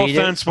 No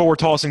offense, but we're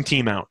tossing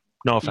team out.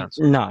 No offense.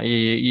 No,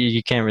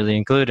 you can't really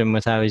include him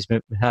with how he's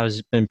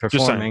been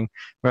performing,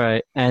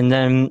 right? And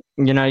then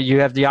you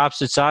have the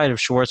opposite side of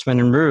Schwartzman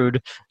and Ruud.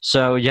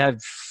 So you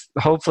have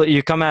hopefully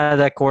you come out of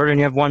that quarter and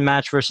you have one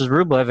match versus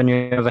Rublev and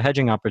you have a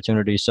hedging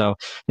opportunity. So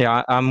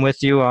yeah, I'm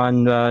with you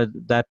on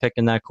that pick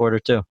in that quarter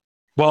too.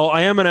 Well,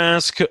 I am going to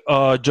ask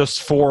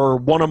just for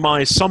one of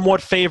my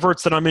somewhat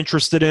favorites that I'm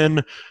interested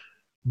in.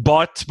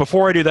 But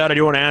before I do that, I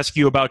do want to ask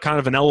you about kind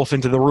of an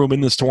elephant in the room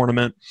in this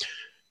tournament.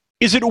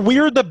 Is it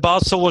weird that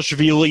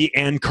Basilashvili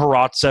and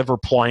Karatsev are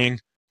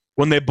playing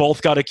when they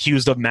both got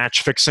accused of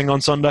match fixing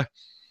on Sunday?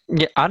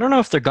 Yeah, I don't know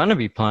if they're going to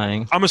be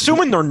playing. I'm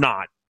assuming they're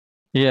not.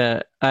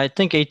 Yeah, I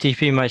think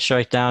ATP might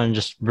strike down and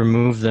just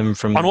remove them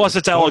from. Unless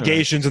it's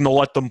allegations and they'll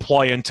let them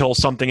play until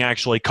something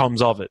actually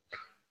comes of it.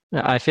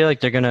 I feel like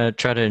they're going to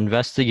try to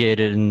investigate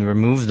it and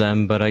remove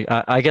them, but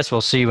I guess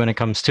we'll see when it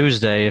comes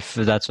Tuesday if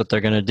that's what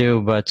they're going to do.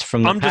 But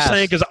from I'm just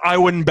saying because I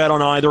wouldn't bet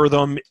on either of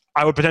them.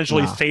 I would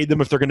potentially fade them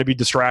if they're going to be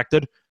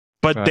distracted,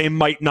 but they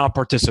might not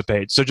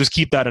participate. So just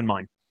keep that in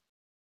mind.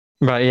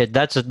 Right,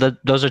 yeah,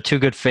 those are two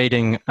good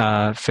fading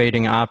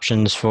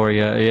options for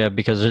you, yeah,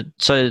 because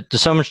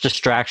there's so much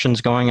distractions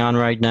going on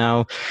right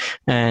now,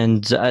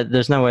 and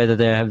there's no way that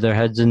they have their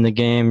heads in the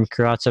game.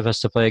 Karatsev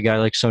has to play a guy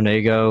like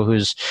Sonego,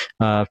 who's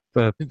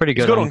pretty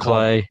good on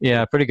clay.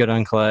 Yeah, pretty good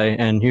on clay,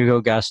 and Hugo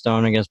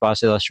Gaston against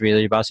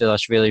Basilashvili.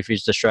 Basilashvili, if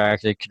he's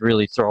distracted, could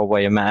really throw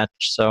away a match.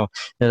 So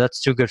yeah, that's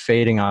two good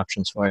fading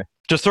options for you.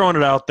 Just throwing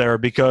it out there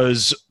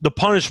because the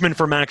punishment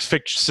for max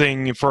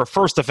fixing for a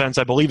first offense,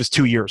 I believe, is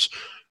 2 years.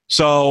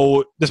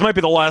 So this might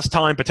be the last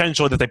time,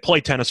 potentially, that they play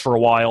tennis for a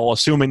while,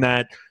 assuming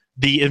that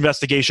the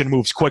investigation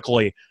moves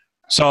quickly.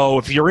 So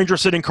if you're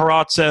interested in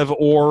Karatsev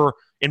or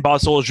in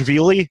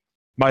Basilashvili,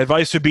 my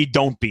advice would be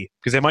don't be,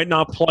 because they might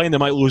not play and they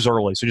might lose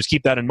early. So just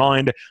keep that in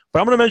mind. But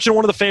I'm going to mention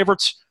one of the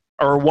favorites,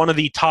 or one of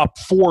the top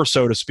 4,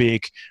 so to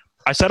speak.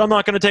 I said I'm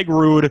not going to take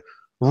Ruud.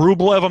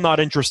 Rublev I'm not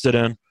interested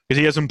in, because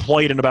he hasn't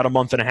played in about a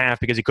month and a half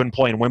because he couldn't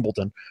play in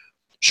Wimbledon.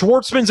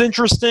 Schwartzman's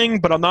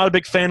interesting, but I'm not a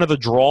big fan of the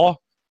draw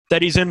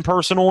that he's in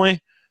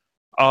personally.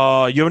 You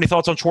have any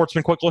thoughts on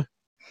Schwartzman quickly?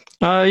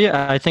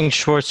 Yeah, I think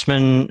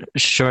Schwartzman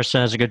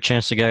has a good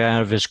chance to get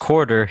out of his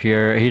quarter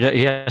here. He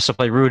has to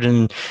play Ruud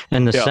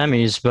in the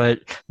semis, but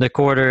the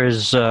quarter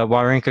is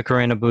Wawrinka,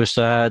 Carreño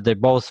Busta. They've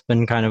both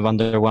been kind of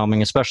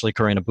underwhelming, especially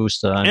Carreño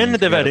Busta. And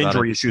they've had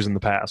injury issues in the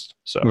past.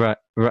 So right.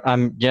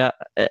 Yeah,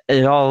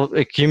 it all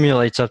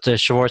accumulates up to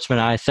Schwartzman.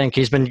 I think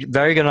he's been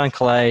very good on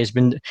clay.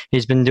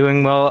 He's been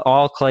doing well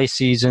all clay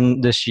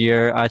season this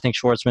year. I think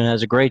Schwartzman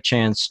has a great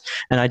chance,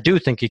 and I do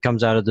think he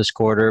comes out of this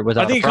quarter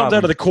without. I think he comes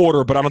out of the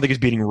quarter, but I don't think he's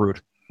beating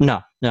Ruud.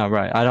 No,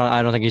 right.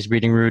 I don't think he's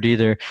beating Ruud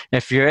either.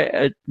 If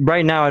you're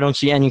right now, I don't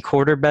see any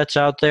quarter bets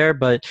out there,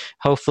 but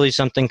hopefully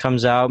something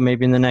comes out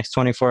maybe in the next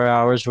 24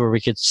 hours where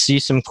we could see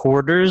some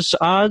quarters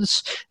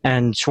odds,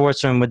 and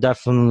Schwartzman would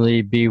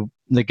definitely be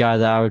the guy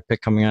that I would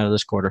pick coming out of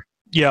this quarter.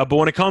 Yeah, but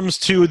when it comes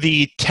to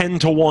the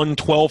 10-1,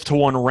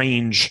 12-1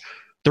 range,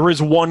 there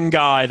is one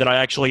guy that I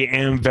actually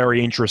am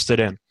very interested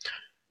in.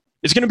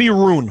 It's going to be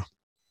Rune.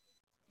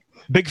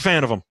 Big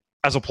fan of him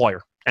as a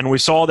player. And we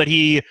saw that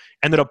he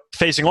ended up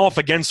facing off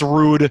against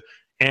Ruud,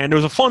 and it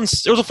was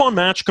a fun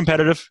match,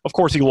 competitive. Of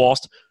course, he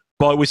lost,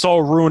 but we saw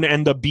Rune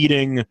end up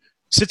beating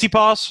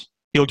Tsitsipas.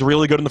 He looked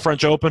really good in the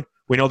French Open.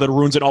 We know that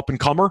Rune's an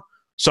up-and-comer,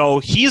 so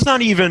he's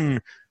not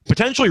even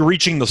potentially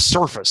reaching the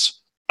surface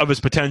of his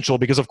potential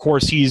because, of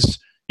course, he's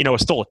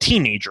still a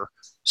teenager.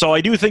 So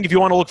I do think if you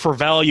want to look for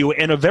value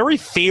in a very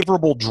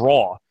favorable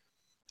draw,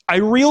 I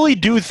really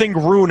do think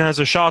Rune has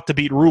a shot to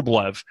beat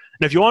Rublev.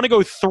 And if you want to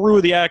go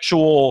through the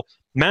actual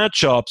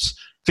matchups,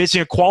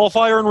 facing a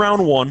qualifier in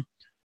round 1,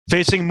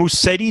 facing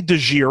Musetti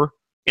Degir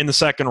in the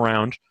second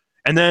round,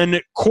 and then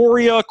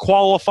Coria,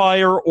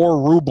 qualifier, or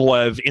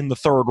Rublev in the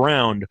third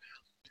round.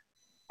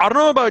 I don't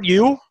know about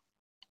you.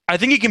 I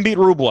think he can beat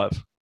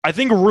Rublev. I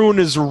think Rune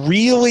is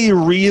really,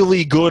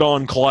 really good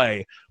on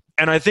clay,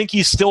 and I think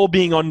he's still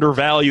being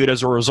undervalued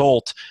as a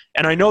result.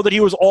 And I know that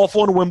he was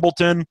awful in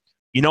Wimbledon.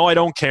 I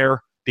don't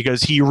care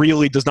because he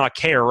really does not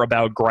care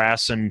about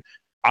grass, and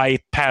I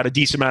had a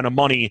decent amount of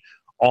money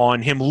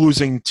on him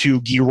losing to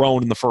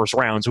Giron in the first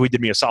round, so he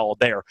did me a solid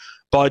there.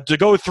 But to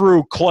go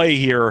through clay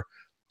here,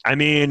 I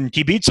mean,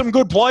 he beat some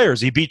good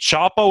players. He beat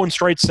Chapo in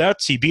straight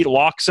sets. He beat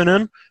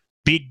Loxinen,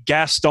 beat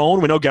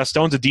Gaston. We know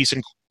Gaston's a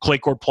decent clay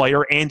court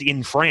player and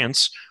in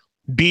France.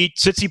 Beat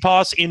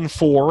Tsitsipas in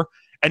 4,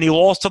 and he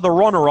lost to the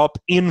runner-up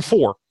in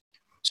 4.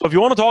 So if you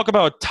want to talk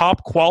about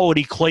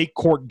top-quality clay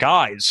court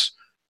guys,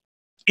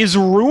 is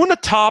Rune a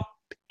top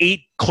 8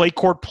 clay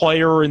court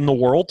player in the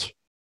world?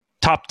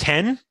 Top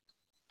 10?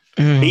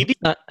 Maybe?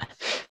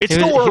 It's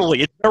still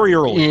early. It's very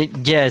early.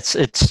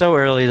 It's so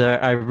early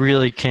that I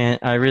really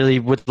can't. I really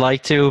would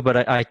like to,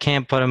 but I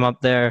can't put him up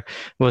there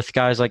with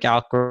guys like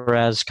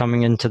Alcaraz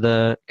coming into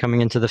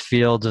the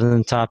field in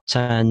the top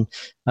 10.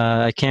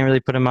 I can't really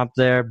put him up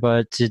there,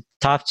 but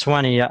top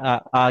 20,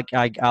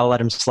 I'll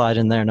let him slide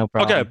in there, no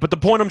problem. Okay, but the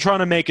point I'm trying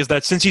to make is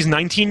that since he's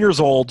 19 years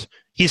old,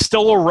 he's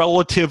still a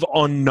relative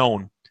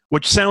unknown,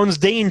 which sounds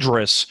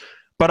dangerous,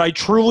 but I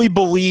truly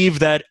believe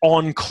that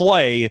on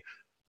clay,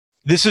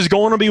 this is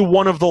going to be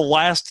one of the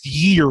last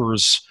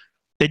years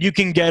that you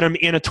can get him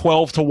in a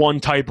 12-1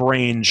 type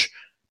range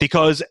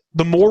because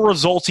the more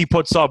results he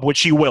puts up, which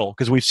he will,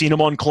 because we've seen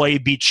him on clay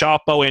beat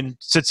Chapo and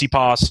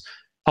Tsitsipas.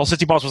 Hell,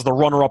 Tsitsipas was the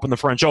runner-up in the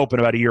French Open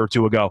about a year or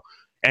two ago,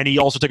 and he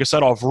also took a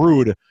set off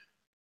Rude.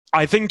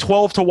 I think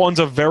 12-1's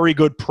a very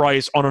good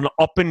price on an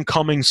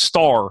up-and-coming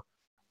star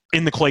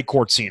in the clay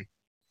court scene.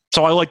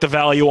 So I like the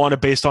value on it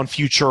based on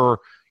future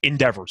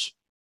endeavors.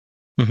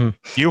 Mm-hmm.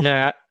 You?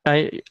 Yeah,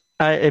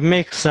 it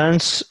makes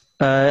sense.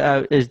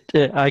 I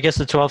guess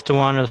the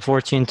 12-1 or the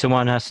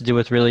 14-1 has to do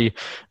with really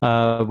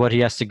what he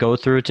has to go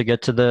through to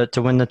get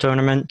to win the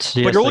tournament.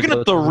 But you're looking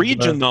at the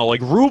region though. Like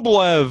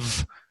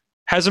Rublev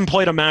hasn't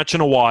played a match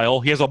in a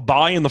while. He has a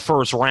bye in the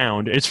first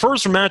round. His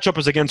first matchup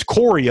is against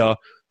Coria,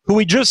 who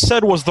he just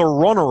said was the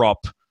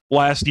runner-up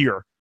last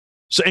year.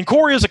 So, and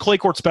Coria is a clay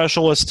court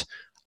specialist.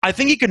 I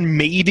think he can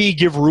maybe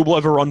give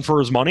Rublev a run for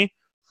his money.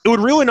 It would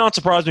really not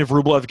surprise me if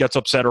Rublev gets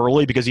upset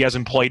early because he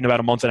hasn't played in about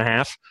a month and a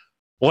half,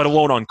 let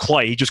alone on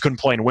clay. He just couldn't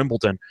play in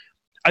Wimbledon.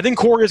 I think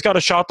Coria's got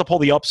a shot to pull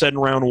the upset in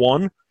round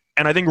 1,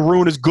 and I think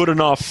Rune is good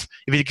enough.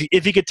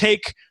 If he could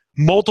take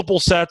multiple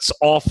sets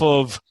off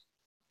of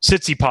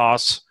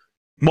Tsitsipas,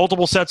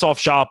 multiple sets off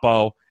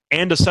Chapo,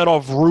 and a set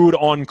off Rude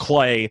on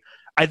clay,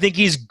 I think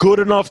he's good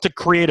enough to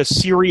create a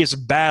serious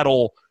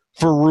battle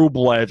for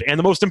Rublev. And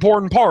the most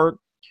important part,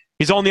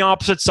 he's on the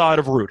opposite side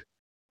of Rude.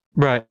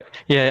 Right.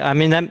 Yeah. I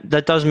mean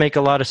that does make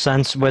a lot of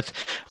sense.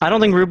 I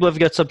don't think Rublev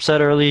gets upset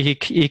early.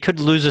 He could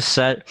lose a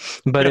set,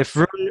 but if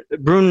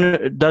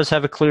Rune does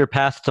have a clear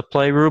path to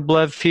play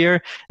Rublev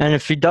here, and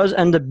if he does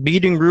end up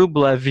beating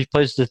Rublev, he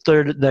plays the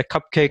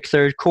cupcake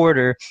third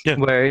quarter,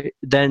 where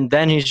then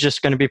he's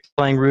just going to be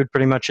playing Rude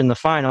pretty much in the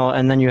final,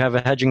 and then you have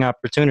a hedging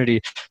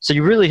opportunity. So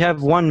you really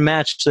have one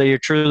match that you're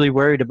truly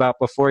worried about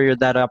before you're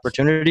that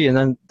opportunity, and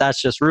then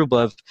that's just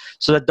Rublev.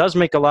 So that does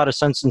make a lot of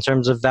sense in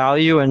terms of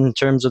value and in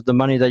terms of the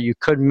money that you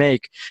could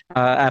make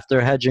after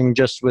hedging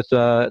just with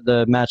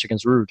the match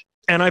against Rude.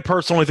 And I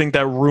personally think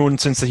that Rune,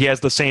 since he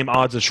has the same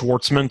odds as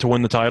Schwartzman to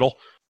win the title,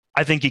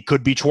 I think he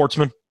could beat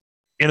Schwartzman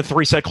in a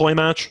 3-set clay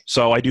match.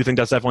 So I do think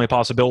that's definitely a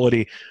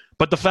possibility.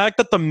 But the fact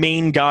that the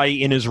main guy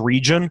in his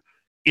region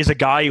is a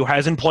guy who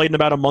hasn't played in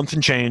about a month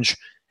and change,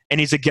 and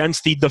he's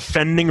against the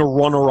defending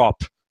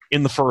runner-up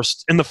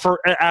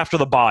after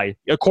the bye.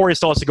 Corey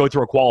still has to go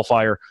through a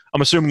qualifier.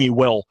 I'm assuming he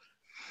will.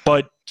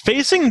 But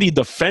facing the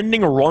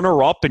defending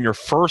runner-up in your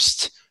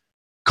first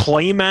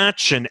clay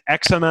match in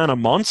X amount of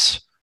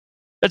months,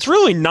 it's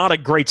really not a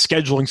great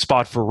scheduling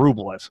spot for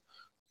Rublev.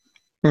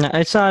 No,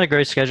 it's not a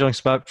great scheduling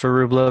spot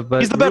for Rublev,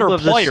 but he's the better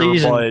player.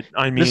 But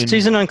I mean, this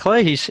season on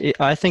clay,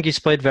 I think he's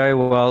played very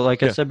well.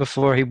 Like I said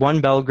before, he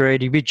won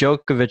Belgrade. He beat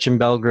Djokovic in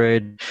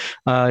Belgrade.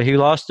 He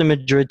lost in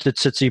Madrid to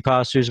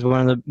Tsitsipas, who's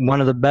one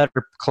of the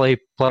better clay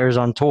players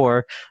on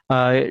tour.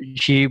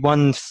 He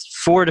won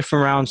 4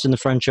 different rounds in the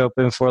French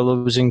Open before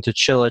losing to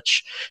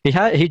Cilic.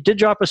 He did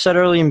drop a set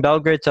early in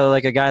Belgrade to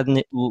like a guy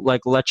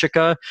like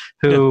Lechica,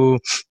 who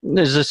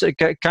is this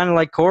kind of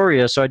like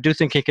Coria. So I do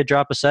think he could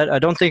drop a set. I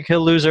don't think he'll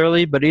lose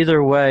early, but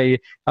either way,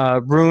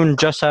 Rune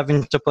just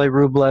having to play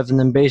Rublev and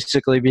then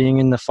basically being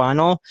in the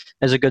final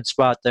is a good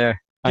spot there.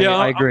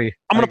 I agree.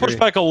 I'm going to push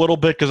back a little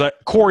bit because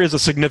Coria is a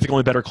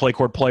significantly better clay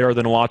court player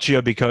than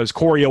Lachia because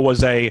Coria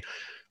was a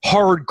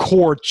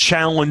hardcore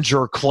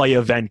challenger clay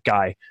event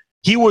guy.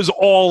 he was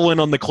all in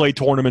on the clay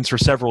tournaments for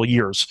several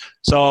years.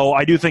 So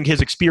I do think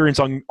his experience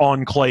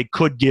on clay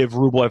could give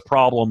Rublev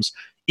problems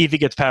if he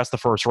gets past the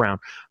first round.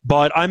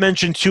 But I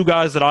mentioned two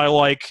guys that I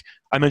like.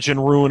 I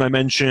mentioned Rune. I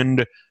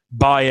mentioned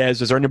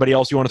Baez. Is there anybody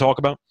else you want to talk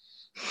about?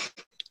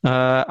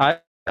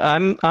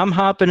 I'm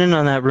hopping in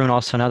on that Rune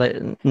also now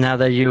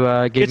that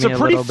you gave me a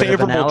little bit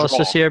of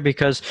analysis here,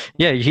 because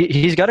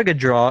he's got a good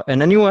draw,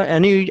 and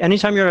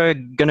anytime you're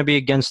going to be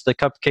against the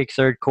cupcake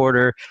third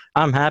quarter,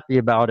 I'm happy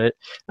about it,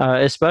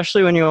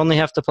 especially when you only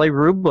have to play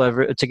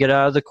Rublev to get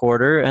out of the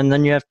quarter, and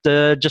then you have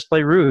to just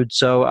play Rude.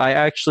 So I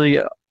actually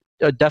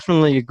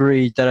definitely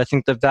agree that I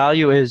think the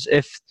value is,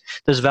 if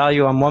there's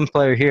value on one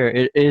player here,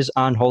 it is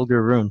on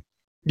Holger Rune.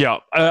 Yeah,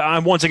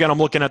 I'm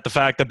looking at the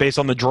fact that based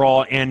on the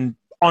draw and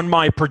on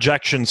my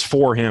projections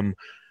for him,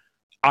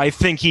 I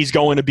think he's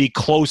going to be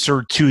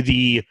closer to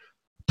the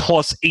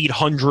plus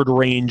 800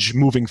 range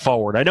moving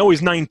forward. I know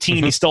he's 19.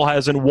 Mm-hmm. He still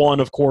hasn't won,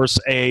 of course,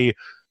 a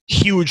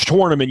huge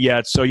tournament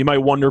yet, so you might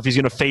wonder if he's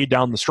going to fade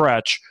down the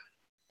stretch.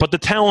 But the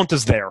talent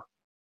is there,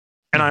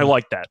 and I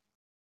like that.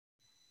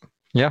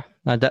 Yeah,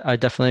 I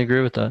definitely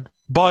agree with that.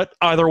 But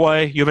either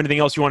way, you have anything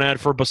else you want to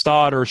add for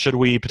Bastad, or should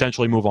we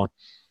potentially move on?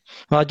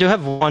 Well, I do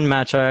have one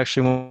match I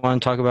actually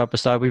want to talk about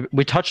Bastad.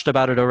 We touched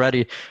about it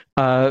already.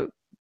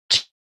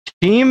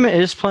 Team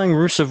is playing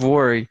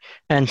Ruusuvuori,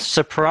 and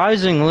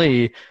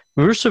surprisingly,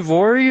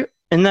 Ruusuvuori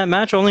in that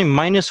match only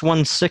minus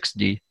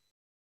 160.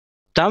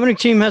 Dominic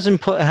Thiem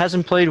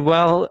hasn't played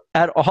well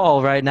at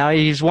all right now.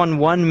 He's won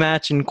one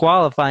match in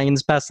qualifying in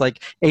his past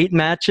 8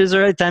 matches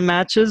or 10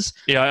 matches.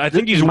 Yeah, I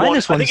think he's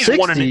minus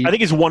 160. I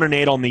think he's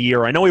 1-8 on the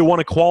year. I know he won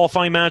a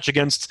qualifying match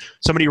against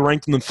somebody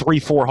ranked in the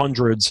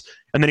 300-400s,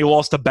 and then he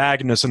lost to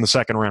Bagnus in the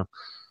second round.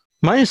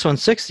 Minus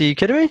 160, you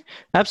kidding me?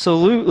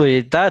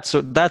 Absolutely. That's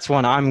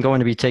one I'm going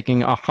to be taking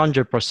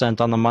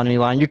 100% on the money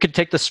line. You could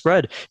take the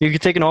spread. You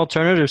could take an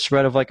alternative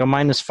spread of a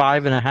minus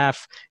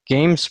 5.5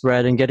 game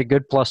spread and get a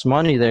good plus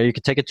money there. You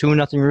could take a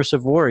 2-0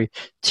 Ruusuvuori.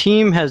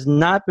 Team has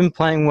not been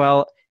playing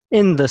well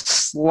in the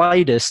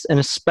slightest, and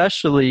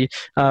especially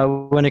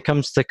when it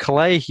comes to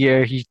clay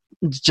here. He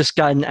just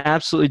gotten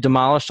absolutely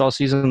demolished all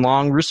season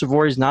long.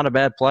 Ruusuvuori is not a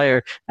bad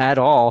player at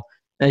all,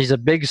 and he's a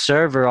big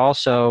server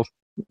also.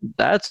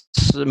 That's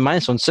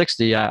minus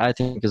 160, I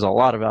think, is a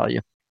lot of value.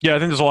 Yeah, I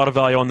think there's a lot of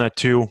value on that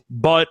too.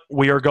 But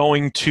we are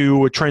going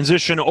to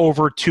transition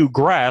over to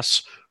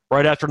grass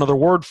right after another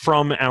word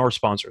from our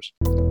sponsors.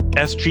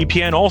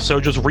 SGPN also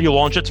just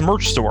relaunched its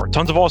merch store.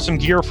 Tons of awesome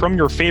gear from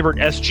your favorite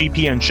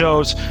SGPN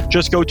shows.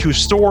 Just go to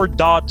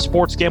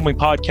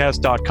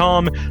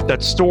store.sportsgamblingpodcast.com.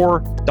 That's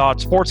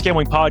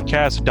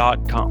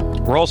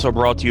store.sportsgamblingpodcast.com. We're also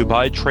brought to you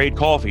by Trade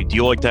Coffee. Do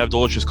you like to have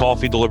delicious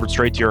coffee delivered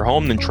straight to your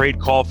home? Then Trade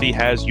Coffee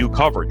has you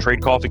covered.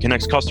 Trade Coffee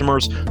connects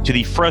customers to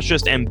the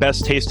freshest and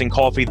best tasting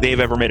coffee they've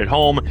ever made at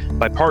home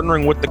by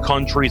partnering with the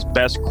country's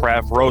best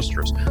craft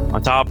roasters.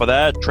 On top of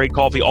that, Trade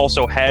Coffee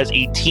also has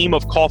a team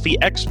of coffee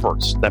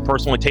experts that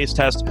personally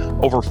test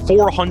over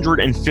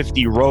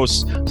 450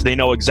 roasts, so they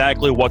know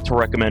exactly what to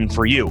recommend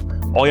for you.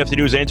 All you have to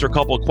do is answer a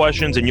couple of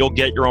questions, and you'll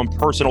get your own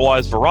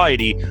personalized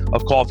variety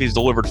of coffees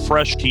delivered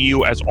fresh to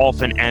you as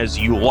often as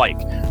you like.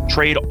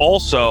 Trade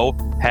also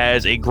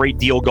has a great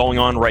deal going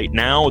on right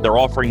now. They're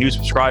offering new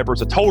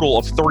subscribers a total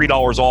of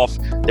 $30 off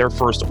their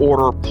first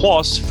order,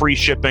 plus free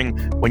shipping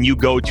when you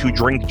go to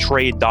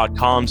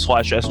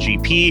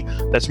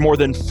drinktrade.com/SGP. That's more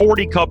than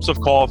 40 cups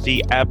of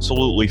coffee,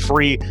 absolutely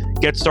free.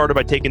 Get started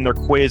by taking their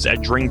quiz at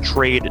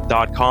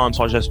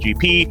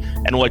drinktrade.com/SGP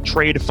and let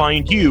Trade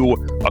find you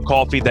a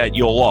coffee that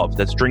you'll love.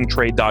 That's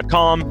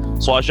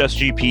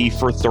drinktrade.com/SGP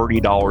for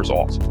 $30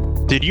 off.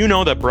 Did you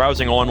know that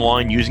browsing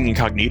online using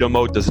incognito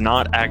mode does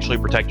not actually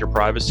protect your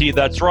privacy?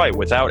 That's right.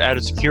 Without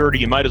added security,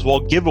 you might as well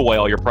give away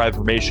all your private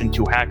information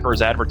to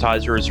hackers,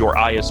 advertisers, your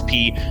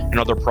ISP, and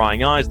other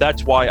prying eyes.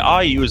 That's why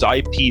I use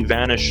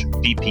IPVanish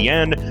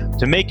VPN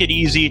to make it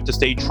easy to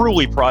stay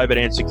truly private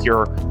and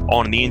secure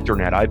on the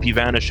internet.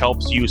 IPVanish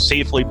helps you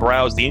safely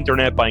browse the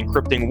internet by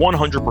encrypting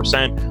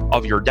 100%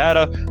 of your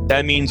data.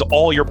 That means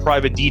all your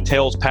private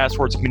details,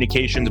 passwords,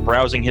 communications,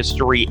 browsing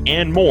history,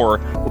 and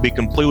more will be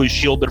completely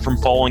shielded from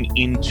falling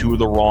into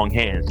the wrong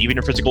hands. Even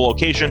your physical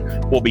location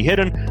will be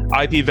hidden.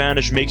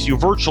 IPVanish makes you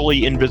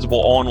virtually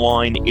invisible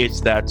online. It's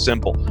that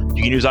simple.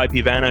 You can use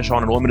IPVanish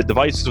on unlimited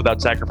devices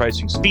without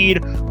sacrificing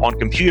speed, on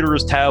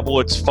computers,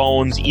 tablets,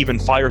 phones, even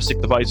Fire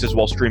Stick devices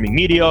while streaming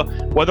media.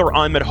 Whether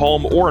I'm at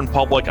home or in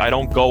public, I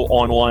don't go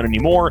online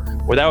anymore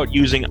without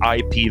using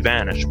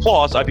IPVanish.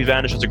 Plus,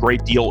 IPVanish has a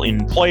great deal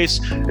in place.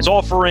 It's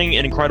offering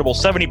an incredible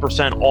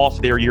 70% off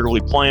their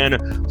yearly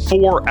plan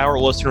for our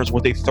listeners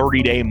with a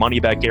 30-day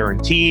money-back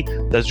guarantee.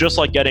 That's just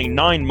like getting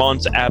 9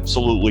 months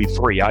absolutely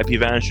free.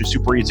 IPVanish is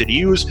super easy to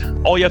use.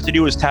 All you have to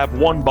do is tap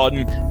one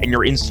button and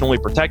you're instantly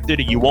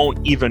protected. You won't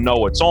even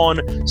know it's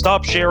on.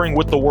 Stop sharing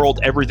with the world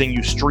everything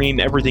you stream,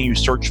 everything you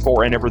search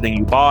for, and everything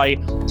you buy.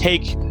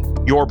 Take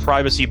your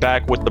privacy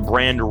back with the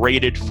brand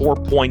rated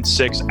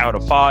 4.6 out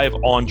of 5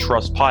 on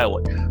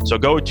Trustpilot. So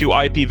go to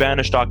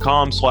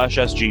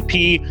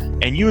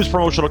ipvanish.com/SGP and use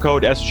promotional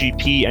code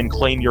SGP and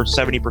claim your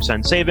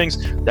 70% savings.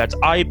 That's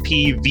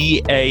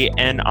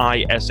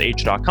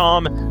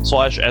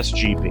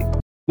ipvanish.com/SGP.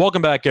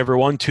 Welcome back,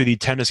 everyone, to the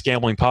Tennis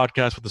Gambling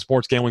Podcast with the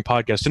Sports Gambling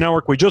Podcast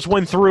Network. We just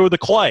went through the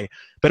clay.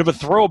 Bit of a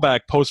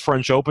throwback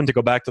post-French Open to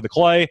go back to the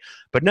clay.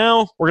 But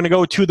now we're going to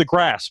go to the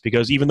grass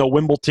because even though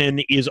Wimbledon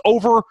is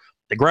over,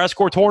 the grass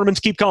court tournaments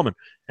keep coming.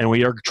 And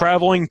we are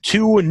traveling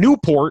to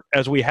Newport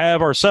as we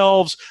have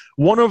ourselves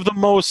one of the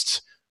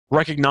most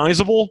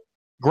recognizable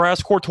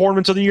grass court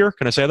tournaments of the year.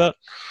 Can I say that?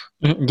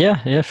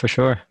 Yeah, for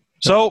sure.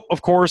 So,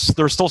 of course,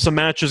 there's still some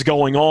matches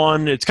going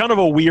on. It's kind of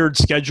a weird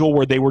schedule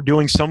where they were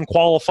doing some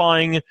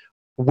qualifying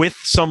with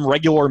some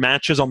regular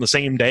matches on the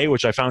same day,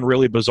 which I found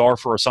really bizarre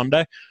for a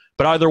Sunday.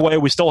 But either way,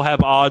 we still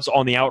have odds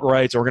on the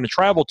outrights. We're going to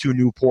travel to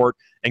Newport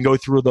and go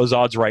through those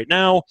odds right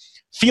now.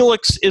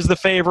 Felix is the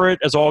favorite,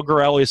 as Auger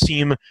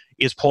Aliassime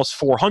is plus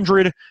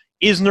 400.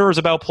 Isner is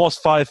about plus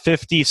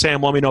 550.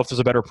 Sam, let me know if there's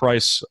a better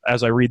price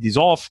as I read these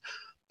off.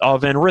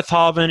 Van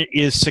Rijthoven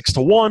is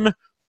 6-1.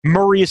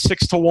 Murray is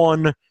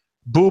 6-1.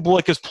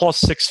 Bublik is plus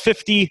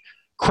 650.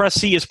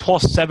 Cressy is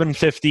plus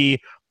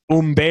 750.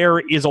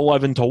 Humbert is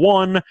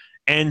 11-1.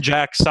 And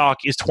Jack Sock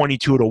is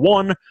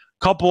 22-1.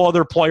 Couple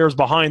other players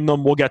behind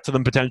them. We'll get to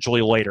them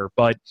potentially later.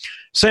 But,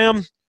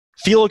 Sam,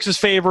 Felix is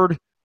favored.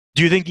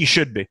 Do you think he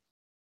should be?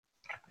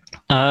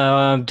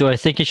 Do I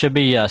think he should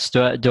be? Yes.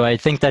 Do I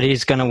think that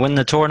he's going to win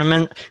the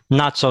tournament?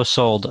 Not so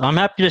sold. I'm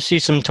happy to see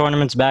some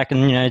tournaments back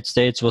in the United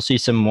States. We'll see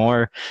some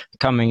more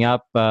coming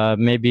up.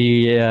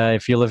 Maybe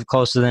if you live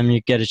close to them, you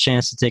get a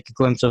chance to take a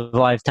glimpse of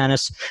live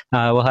tennis.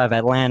 We'll have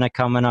Atlanta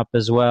coming up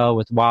as well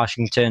with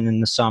Washington in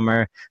the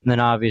summer. And then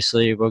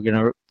obviously we're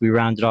going to be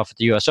rounded off at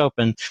the U.S.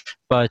 Open.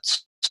 But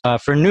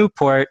for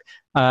Newport,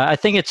 I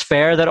think it's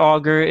fair that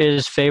Auger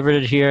is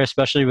favored here,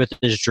 especially with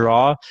his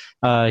draw.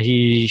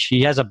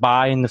 He has a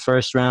bye in the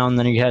first round,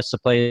 then he has to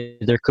play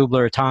either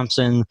Kubler or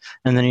Thompson,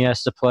 and then he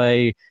has to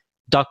play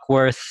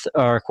Duckworth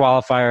or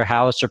qualifier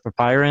Hallis or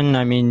Papirin.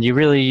 I mean, you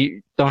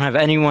really don't have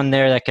anyone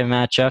there that can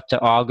match up to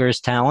Auger's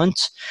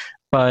talent.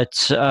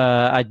 But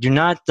I do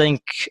not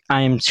think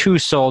I am too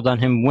sold on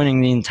him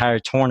winning the entire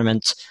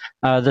tournament.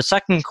 The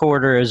second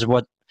quarter is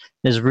what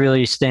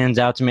really stands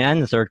out to me,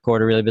 and the third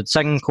quarter really. But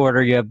second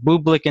quarter, you have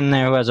Bublik in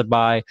there who has a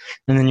bye,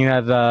 and then you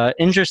have an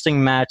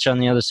interesting match on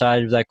the other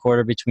side of that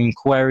quarter between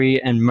Querrey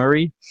and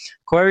Murray.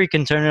 Querrey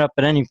can turn it up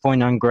at any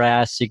point on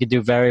grass. He could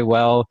do very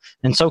well,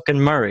 and so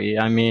can Murray.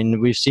 I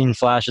mean, we've seen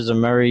flashes of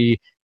Murray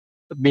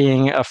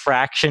being a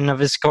fraction of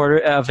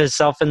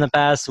himself in the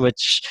past,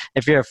 which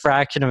if you're a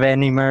fraction of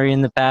Andy Murray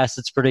in the past,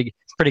 it's pretty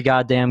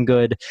goddamn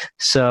good.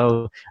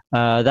 So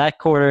that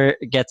quarter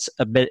gets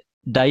a bit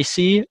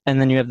dicey, and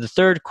then you have the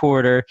third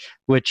quarter,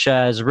 which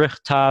has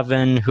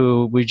Rijthoven,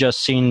 who we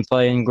just seen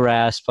play in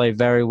grass, play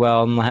very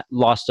well, and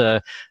lost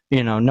to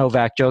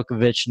Novak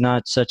Djokovic,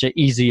 not such an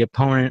easy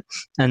opponent.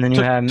 And then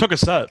you took a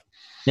set.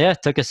 Yeah,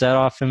 took a set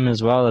off him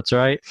as well. That's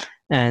right.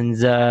 And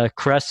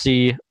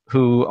Cressy,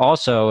 who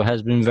also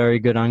has been very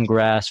good on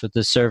grass with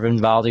the serve and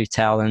volley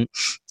talent.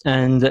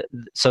 And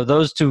so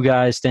those two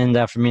guys stand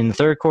out for me in the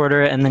third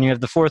quarter. And then you have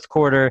the fourth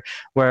quarter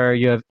where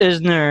you have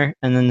Isner,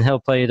 and then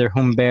he'll play either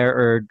Humbert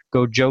or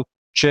Gojocic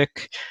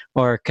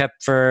or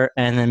Kepfer,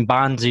 and then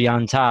Bonzi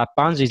on top.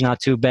 Bonzi's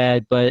not too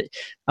bad, but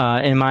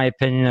in my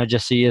opinion, I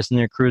just see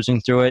Isner cruising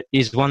through it.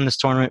 He's won this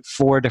tournament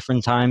 4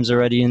 different times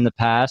already in the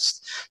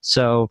past.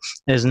 So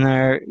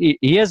Isner,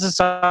 he has a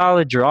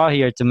solid draw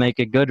here to make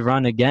a good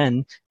run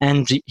again.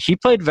 And he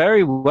played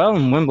very well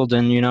in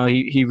Wimbledon.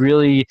 He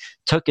really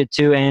took it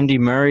to Andy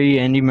Murray.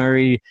 Andy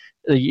Murray,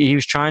 he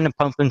was trying to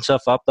pump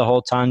himself up the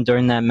whole time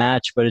during that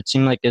match, but it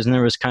seemed like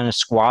Isner was kind of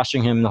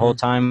squashing him the whole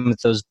time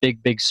with those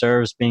big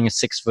serves, being a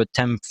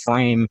 6'10"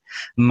 frame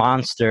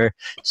monster.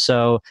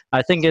 So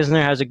I think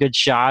Isner has a good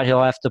shot.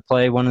 He'll have to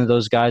play one of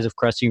those guys of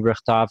Cressy,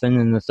 Rijthoven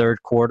in the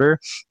third quarter.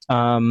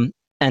 And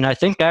I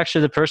think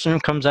actually the person who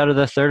comes out of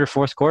the third or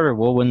fourth quarter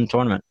will win the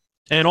tournament.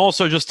 And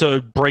also, just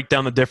to break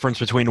down the difference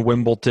between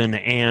Wimbledon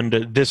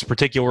and this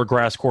particular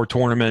grass court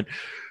tournament,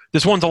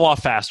 this one's a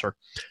lot faster.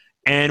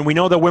 And we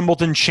know that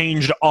Wimbledon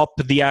changed up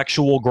the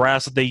actual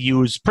grass that they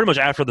use pretty much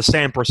after the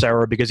Sampras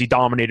era because he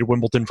dominated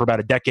Wimbledon for about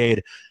a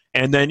decade.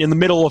 And then in the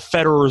middle of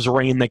Federer's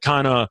reign, they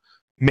kind of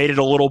made it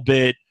a little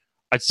bit,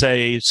 I'd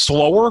say,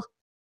 slower,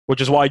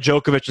 which is why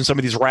Djokovic and some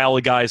of these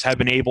rally guys have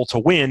been able to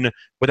win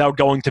without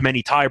going to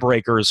many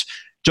tiebreakers.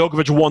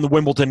 Djokovic won the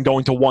Wimbledon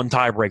going to 1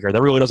 tiebreaker.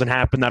 That really doesn't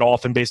happen that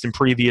often based in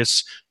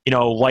previous,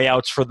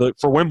 layouts for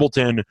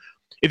Wimbledon.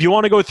 If you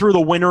want to go through the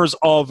winners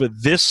of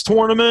this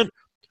tournament,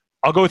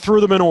 I'll go through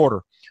them in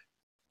order.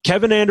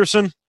 Kevin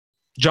Anderson,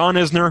 John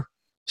Isner,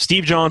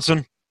 Steve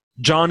Johnson,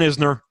 John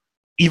Isner,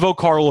 Ivo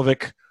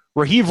Karlovic,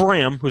 Raheem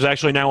Ram, who's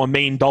actually now a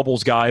main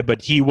doubles guy,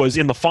 but he was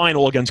in the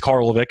final against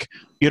Karlovic.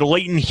 You had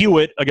Leighton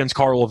Hewitt against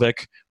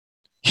Karlovic.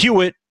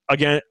 Hewitt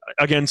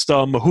against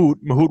Mahut.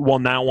 Mahut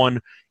won that one.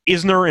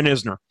 Isner and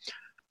Isner.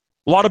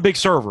 A lot of big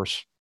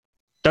servers.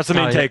 That's the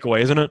main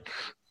takeaway, isn't it?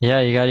 Yeah,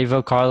 you got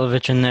Ivo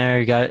Karlovic in there.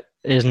 You got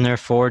Isner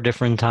 4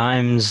 different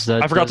times.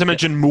 I forgot to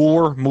mention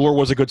Mueller. Mueller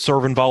was a good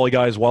serve and volley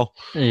guy as well.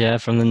 Yeah,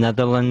 from the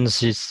Netherlands.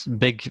 He's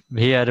big.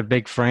 He had a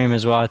big frame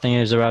as well. I think he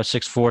was about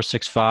 6'4",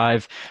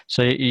 6'5".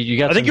 So you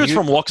got I think some he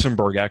was from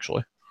Luxembourg,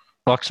 actually.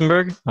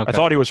 Luxembourg. I Okay.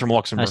 thought he was from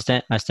Luxembourg.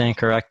 I stand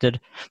corrected,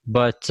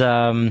 but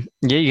yeah,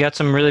 you got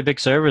some really big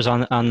servers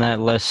on that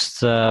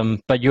list.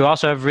 But you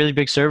also have really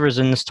big servers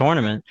in this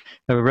tournament.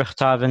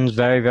 Richthaven's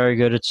very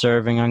good at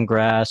serving on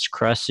grass.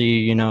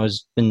 Cressy,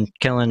 has been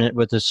killing it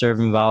with his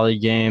serve and volley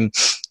game.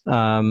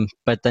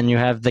 But then you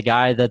have the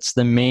guy that's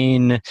the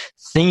main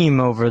theme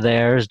over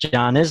there is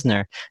John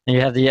Isner, and you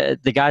have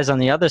the guys on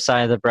the other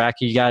side of the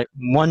bracket. You got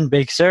one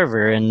big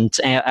server, and it's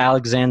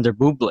Alexander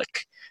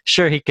Bublik.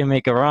 Sure, he can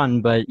make a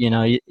run, but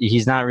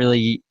he's not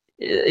really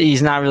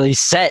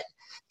set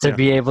to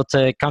be able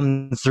to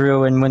come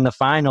through and win the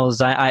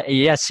finals.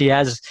 Yes, he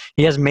has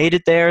made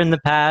it there in the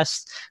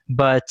past,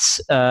 but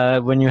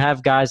when you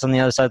have guys on the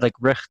other side like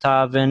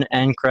Richthaven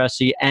and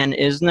Cressy and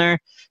Isner,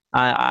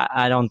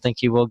 I don't think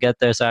he will get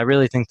there. So I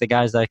really think the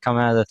guys that come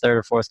out of the third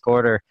or fourth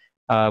quarter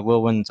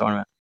will win the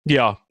tournament.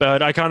 Yeah,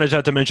 but I kind of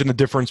had to mention the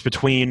difference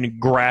between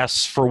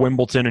grass for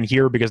Wimbledon and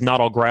here because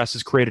not all grass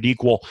is created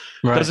equal.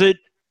 Right. Does it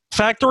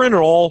factor in at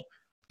all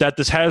that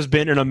this has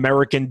been an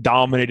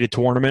American-dominated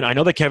tournament? I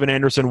know that Kevin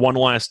Anderson won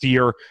last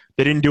year.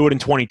 They didn't do it in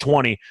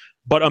 2020.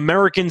 But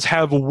Americans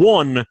have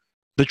won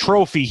the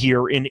trophy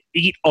here in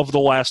 8 of the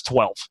last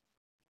 12.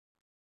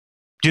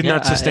 Do you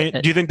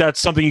think do you think that's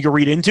something you can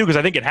read into? Because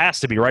I think it has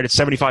to be, right? It's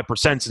 75%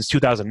 since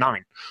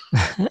 2009.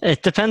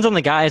 It depends on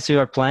the guys who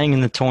are playing in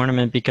the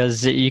tournament,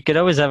 because you could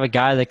always have a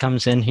guy that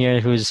comes in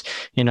here who's,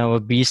 a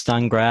beast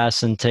on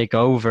grass and take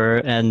over,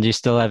 and you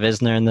still have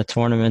Isner in the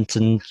tournament,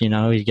 and,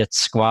 he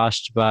gets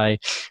squashed by,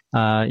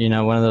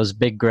 one of those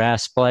big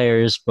grass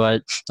players,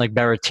 but like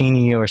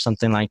Berrettini or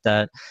something like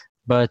that.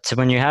 But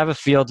when you have a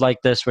field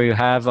like this where you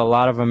have a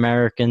lot of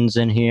Americans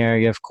in here,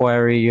 you have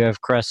Query, you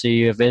have Cressy,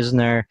 you have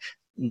Isner,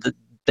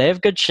 they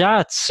have good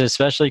shots,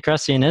 especially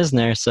Cressy and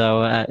Isner.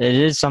 So it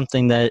is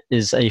something that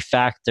is a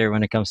factor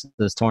when it comes to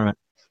this tournament.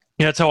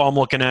 Yeah, that's how I'm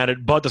looking at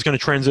it. But that's going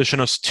to transition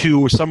us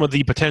to some of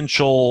the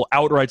potential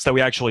outrights that we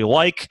actually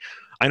like.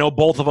 I know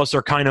both of us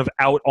are kind of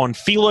out on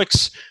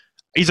Felix.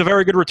 He's a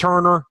very good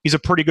returner. He's a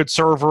pretty good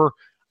server.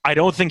 I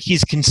don't think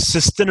he's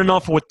consistent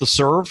enough with the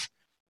serve.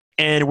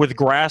 And with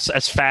grass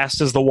as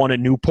fast as the one at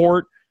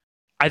Newport,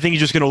 I think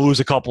he's just going to lose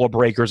a couple of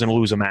breakers and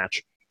lose a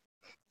match.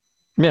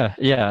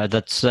 Yeah,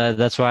 that's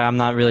why I'm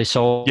not really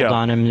sold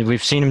on him.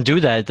 We've seen him do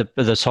that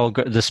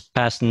this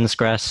past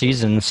grass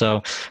season,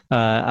 so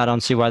I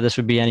don't see why this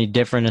would be any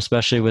different,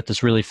 especially with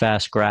this really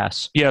fast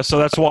grass. Yeah, so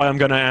that's why I'm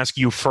going to ask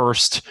you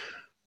first.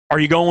 Are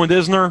you going with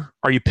Isner?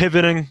 Are you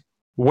pivoting?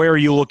 Where are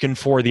you looking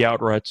for the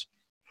outrights?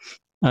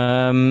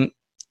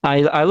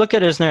 I look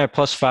at Isner at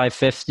plus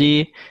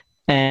 550,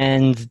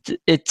 and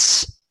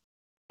it's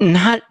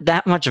not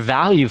that much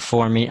value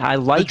for me. I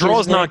like the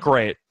draw's Isner. not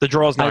great. The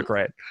draw's not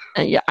great.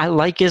 Yeah, I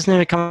like Isner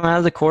to come out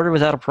of the quarter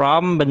without a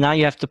problem, but now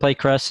you have to play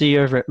Cressy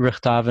or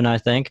Richthaven, I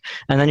think,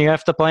 and then you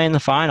have to play in the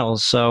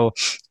finals. So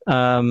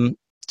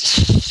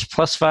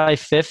plus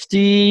 550,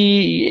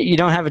 you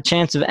don't have a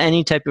chance of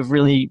any type of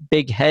really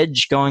big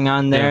hedge going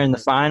on there in the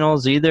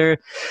finals either.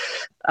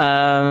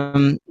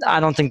 I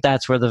don't think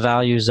that's where the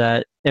value's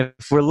at.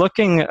 If we're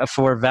looking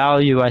for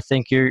value, I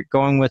think you're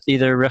going with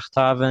either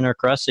Richthaven or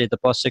Cressy, the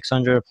plus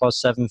 600 or plus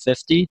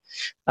 750.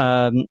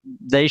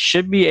 They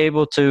should be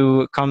able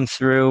to come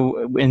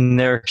through in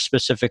their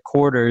specific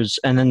quarters,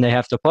 and then they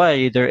have to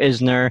play either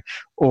Isner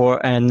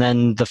and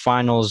then the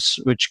finals,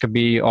 which could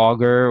be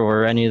Auger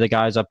or any of the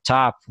guys up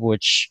top,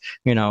 which,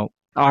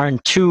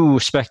 aren't too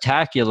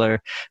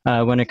spectacular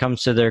when it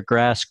comes to their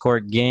grass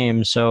court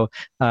game. So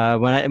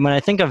when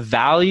I think of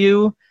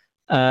value,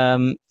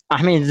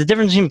 the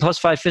difference between plus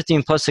 550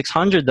 and plus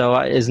 600, though,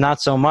 is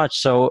not so much.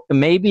 So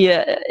maybe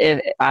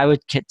I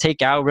would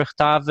take out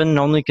Richthaven,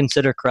 only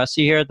consider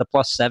Cressy here at the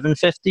plus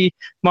 750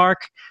 mark.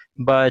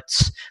 But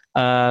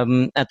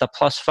at the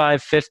plus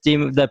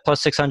 550, the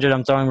plus 600,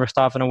 I'm throwing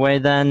Richthaven away.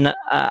 Then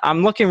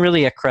I'm looking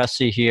really at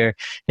Cressy here.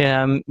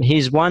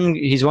 He's won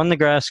the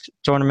grass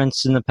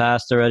tournaments in the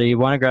past already. He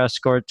won a grass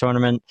court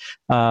tournament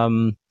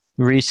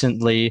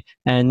recently,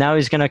 and now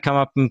he's going to come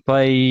up and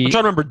play. I'm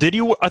trying to remember.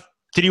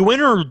 Did he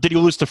win or did he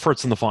lose to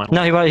Fritz in the final?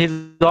 No, he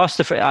lost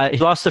to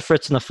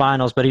Fritz in the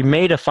finals, but he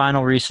made a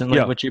final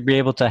recently, which you'd be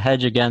able to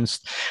hedge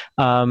against.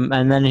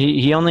 And then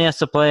he only has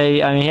to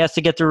play. He has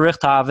to get through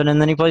Richthaven, and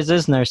then he plays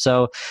Isner.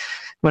 So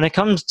when it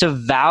comes to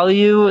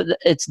value,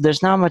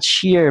 there's not much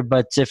here.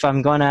 But if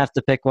I'm going to have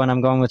to pick one,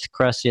 I'm going with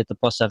Cressy at the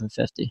plus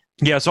 750.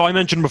 Yeah. So I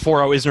mentioned before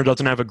how Isner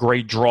doesn't have a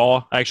great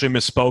draw. I actually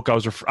misspoke.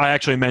 I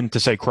actually meant to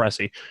say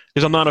Cressy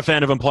because I'm not a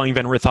fan of him playing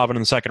Van Richthaven in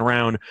the second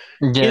round.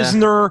 Yeah.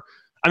 Isner.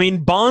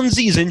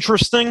 Bonzi's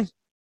interesting,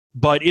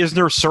 but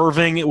Isner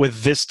serving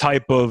with this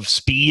type of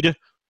speed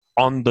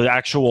on the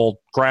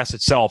actual grass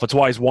itself, it's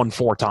why he's won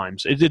 4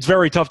 times. It's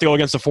very tough to go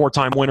against a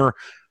 4-time winner,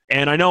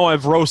 and I know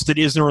I've roasted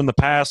Isner in the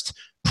past,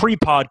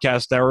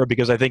 pre-podcast era,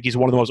 because I think he's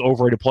one of the most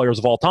overrated players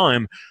of all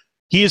time,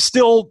 He is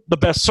still the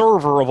best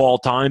server of all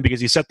time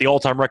because he set the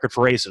all-time record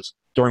for aces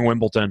during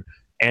Wimbledon.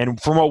 And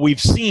from what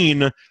we've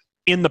seen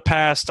in the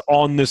past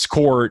on this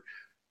court,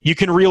 you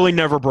can really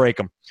never break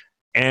him.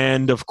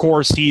 And, of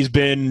course, he's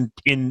been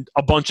in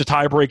a bunch of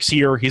tiebreaks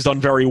here. He's done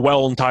very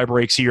well in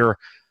tiebreaks here.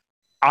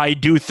 I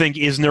do think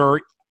Isner,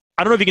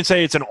 I don't know if you can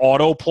say it's an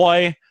auto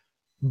play,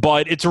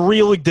 but it's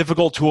really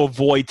difficult to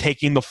avoid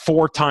taking the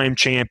four-time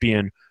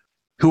champion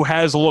who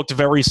has looked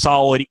very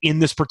solid in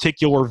this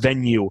particular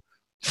venue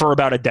for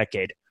about a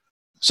decade.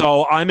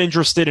 So I'm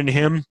interested in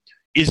him.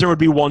 Isner would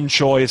be one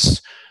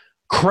choice.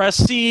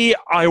 Cressy,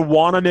 I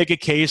want to make a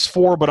case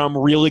for, but I'm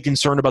really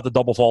concerned about the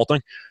double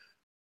faulting.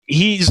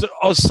 He's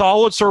a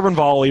solid serve and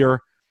volleyer,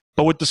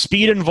 but with the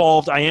speed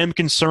involved, I am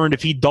concerned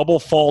if he double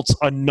faults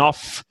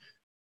enough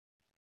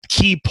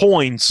key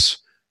points,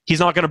 he's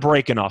not going to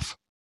break enough.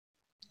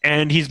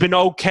 And he's been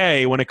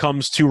okay when it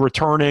comes to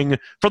returning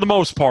for the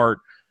most part,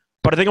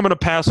 but I think I'm going to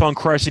pass on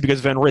Cressy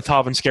because Van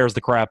Rithoven scares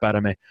the crap out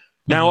of me.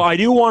 Now, I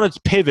do want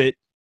to pivot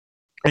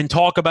and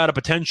talk about a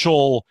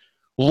potential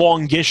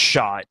longish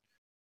shot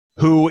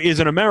who is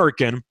an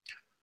American.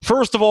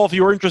 First of all, if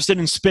you're interested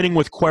in spinning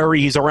with Querrey,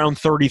 he's around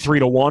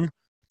 33-1.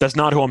 That's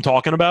not who I'm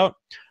talking about.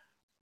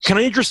 Can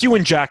I interest you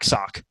in Jack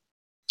Sock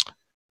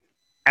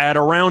at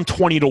around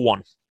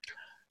 20-1?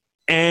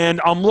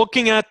 And I'm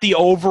looking at the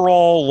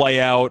overall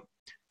layout.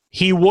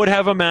 He would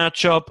have a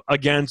matchup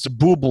against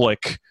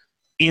Bublik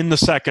in the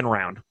second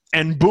round.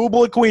 And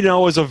Bublik, we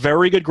know, is a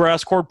very good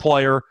grass court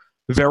player,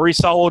 very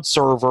solid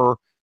server.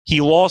 He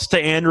lost to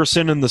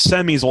Anderson in the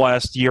semis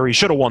last year. He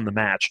should have won the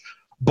match.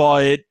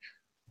 But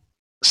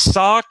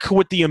Sock,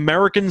 with the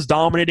Americans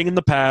dominating in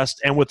the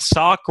past, and with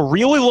Sock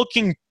really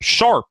looking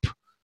sharp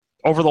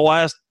over the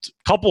last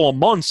couple of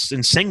months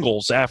in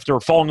singles after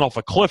falling off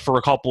a cliff for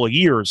a couple of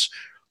years,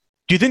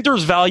 do you think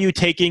there's value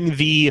taking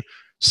the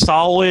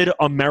solid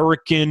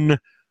American,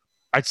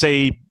 I'd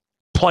say,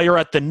 player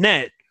at the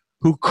net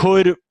who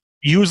could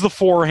use the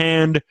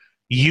forehand,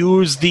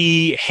 use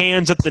the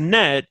hands at the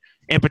net,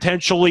 and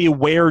potentially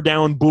wear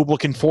down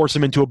Bublik and force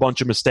him into a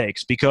bunch of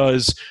mistakes?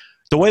 Because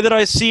the way that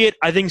I see it,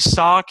 I think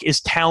Sock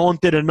is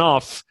talented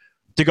enough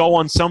to go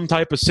on some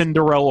type of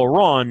Cinderella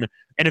run.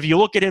 And if you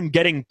look at him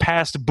getting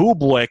past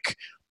Bublik,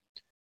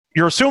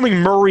 you're assuming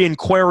Murray and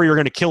Querrey are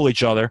going to kill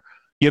each other.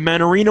 You have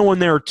Manarino in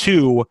there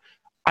too.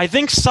 I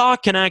think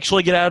Sock can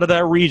actually get out of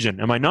that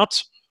region. Am I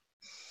nuts?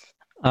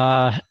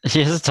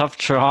 He has a tough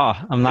draw.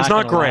 I'm not. It's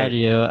not great. Lie to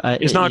you.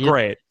 It's not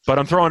great, but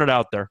I'm throwing it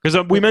out there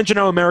because we mentioned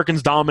how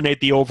Americans dominate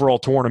the overall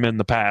tournament in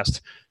the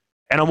past.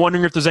 And I'm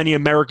wondering if there's any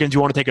Americans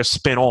you want to take a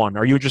spin on.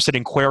 Are you interested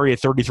in Querrey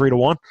at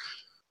 33-1?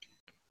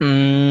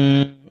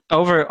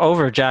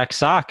 Over Jack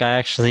Sock, I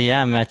actually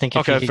am. I think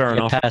if he could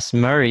get past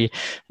Murray,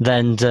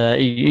 then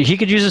he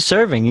could use his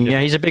serving. You know,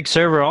 he's a big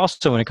server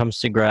also when it comes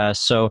to grass.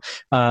 So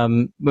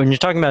when you're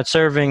talking about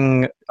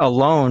serving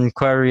alone,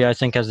 Querrey, I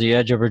think, has the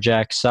edge over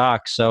Jack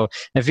Sock. So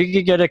if he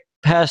could get it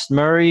past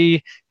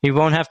Murray, he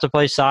won't have to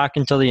play Sock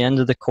until the end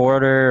of the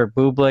quarter or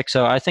Bublik.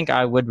 So I think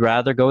I would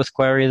rather go with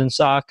Querrey than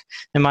Sock,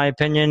 in my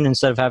opinion,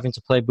 instead of having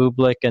to play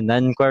Bublik and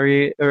then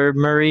Querrey or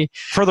Murray.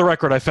 For the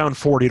record, I found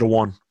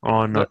 40-1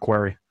 on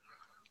Querrey.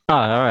 Oh,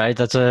 all right.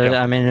 That's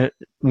I mean,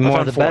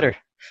 more the better.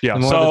 Yeah, the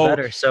more the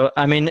better. So,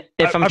 I mean,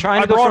 if I'm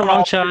trying to go for a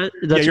long shot,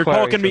 that's you're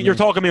talking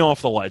me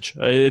off the ledge.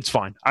 It's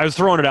fine. I was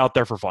throwing it out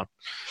there for fun.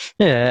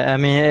 Yeah, I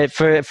mean,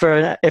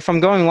 if I'm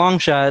going long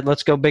shot,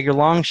 let's go bigger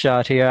long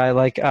shot here. I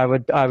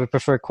would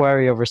prefer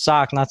Querrey over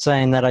Sock. Not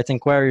saying that I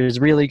think Querrey is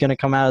really going to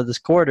come out of this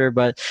quarter,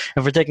 but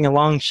if we're taking a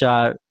long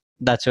shot,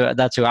 that's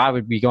who I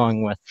would be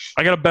going with.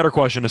 I got a better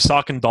question: is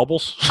Sock in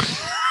doubles?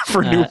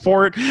 For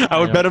Newport,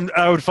 I would bet him.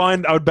 I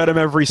would bet him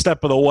every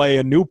step of the way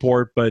in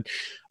Newport. But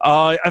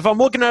if I'm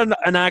looking at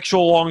an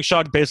actual long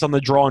shot based on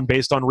the draw and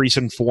based on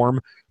recent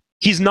form,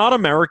 he's not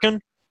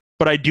American,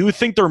 but I do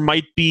think there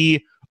might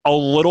be a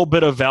little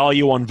bit of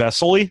value on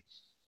Vesely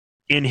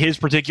in his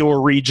particular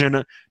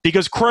region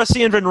because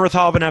Cressy and Van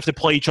Rithoven have to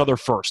play each other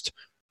first.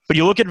 But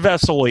you look at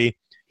Vesely,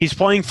 he's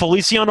playing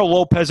Feliciano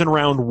Lopez in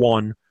round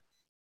one.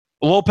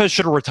 Lopez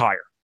should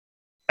retire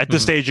at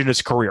this stage in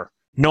his career.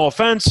 No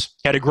offense,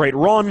 he had a great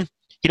run.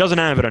 He doesn't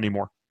have it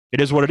anymore. It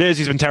is what it is.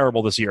 He's been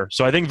terrible this year.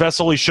 So I think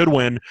Vesely should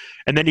win.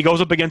 And then he goes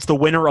up against the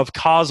winner of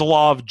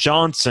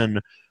Kozlov-Johnson.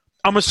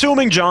 I'm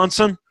assuming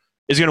Johnson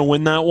is going to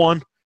win that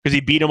one because he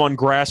beat him on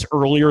grass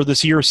earlier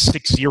this year,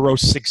 6-0,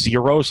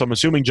 6-0. So I'm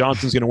assuming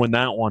Johnson's going to win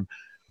that one.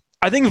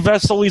 I think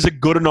Vesely's a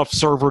good enough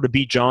server to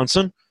beat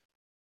Johnson.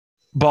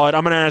 But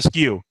I'm going to ask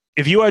you,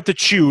 if you had to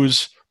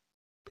choose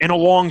in a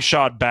long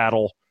shot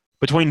battle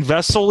between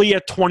Vesely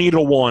at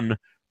 20-1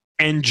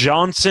 and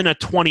Johnson at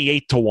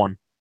 28-1.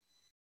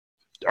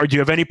 Or do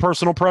you have any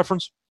personal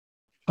preference?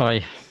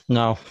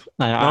 No.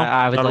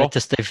 I would like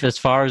to stay as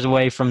far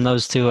away from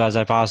those two as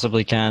I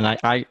possibly can.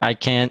 I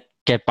can't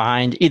get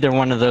behind either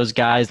one of those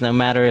guys, no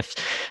matter if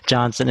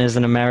Johnson is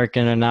an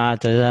American or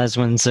not. That has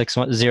won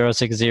 6-0,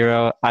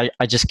 6-0.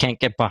 I just can't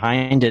get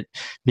behind it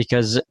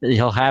because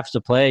he'll have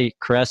to play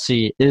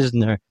Cressy,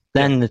 Isner,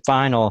 then the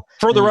final.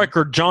 For the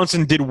record,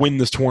 Johnson did win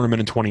this tournament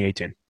in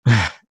 2018.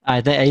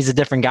 I think he's a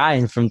different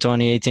guy from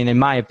 2018, in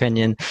my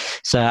opinion.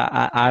 So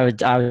I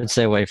would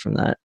stay away from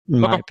that, in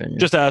my opinion.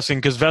 Just asking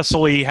because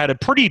Vesely had a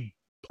pretty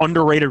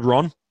underrated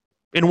run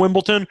in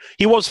Wimbledon.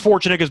 He was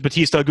fortunate because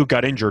Batista Agut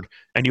got injured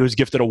and he was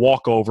gifted a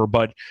walkover,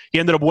 but he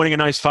ended up winning a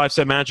nice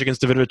 5-set match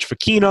against Davidovich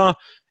Fokina,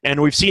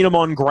 and we've seen him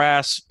on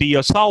grass be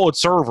a solid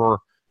server.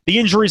 The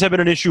injuries have been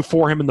an issue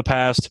for him in the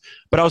past,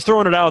 but I was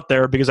throwing it out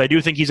there because I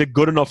do think he's a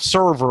good enough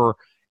server,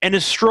 and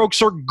his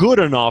strokes are good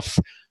enough.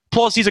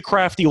 Plus, he's a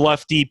crafty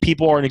lefty.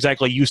 People aren't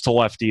exactly used to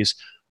lefties,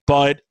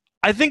 but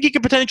I think he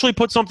could potentially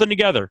put something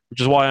together, which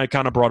is why I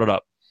kind of brought it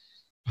up.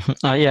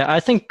 Yeah, I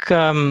think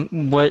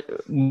what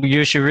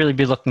you should really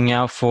be looking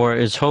out for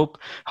is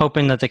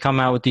hoping that they come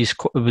out with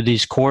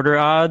these quarter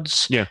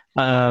odds. Yeah.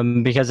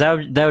 Because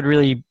that would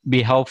really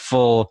be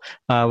helpful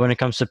when it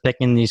comes to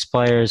picking these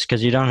players,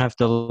 because you don't have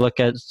to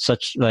look at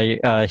such like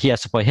he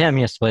has to play him,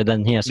 he has to play,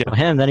 then he has to play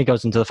him, then he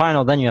goes into the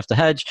final, then you have to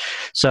hedge.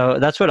 So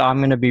that's what I'm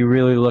going to be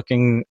really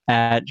looking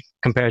at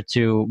compared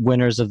to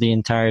winners of the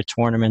entire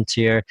tournament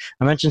here.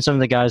 I mentioned some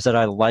of the guys that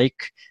I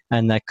like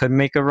and that could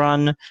make a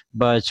run,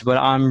 but what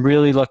I'm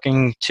really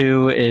looking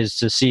to is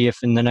to see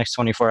if in the next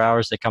 24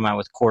 hours they come out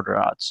with quarter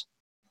odds.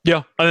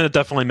 Yeah, I think that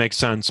definitely makes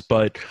sense,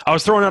 but I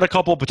was throwing out a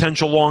couple of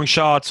potential long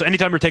shots.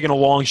 Anytime you're taking a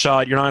long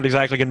shot, you're not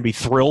exactly going to be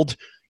thrilled.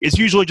 It's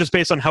usually just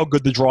based on how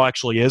good the draw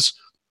actually is,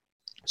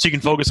 so you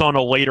can focus on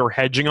a later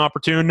hedging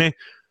opportunity.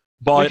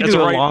 But we could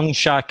do a long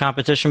shot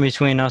competition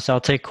between us. I'll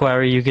take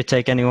Query. You could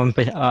take anyone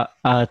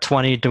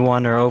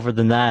 20-1 or over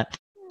than that,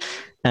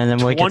 and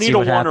then we can see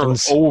what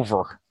happens. 20-1 or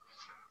over.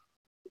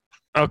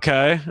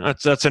 Okay,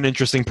 that's an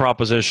interesting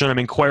proposition. I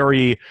mean,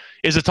 Query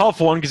is a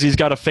tough one because he's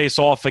got to face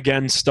off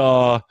against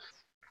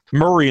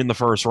Murray in the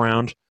first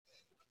round.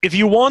 If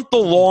you want the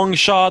long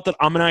shot that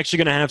I'm actually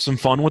going to have some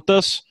fun with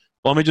this,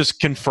 let me just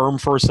confirm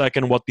for a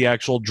second what the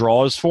actual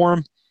draw is for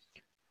him.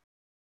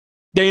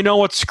 Yeah, you know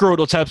what? Screw it.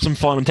 Let's have some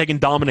fun. I'm taking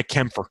Dominic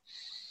Kempfer.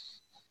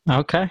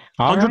 Okay.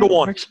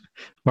 100-1.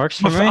 Works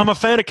for me. I'm a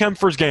fan of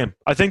Kempfer's game.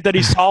 I think that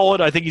he's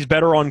solid. I think he's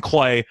better on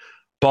clay,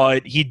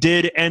 but he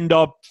did end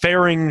up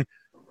faring...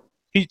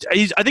 I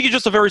think he's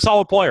just a very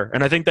solid player,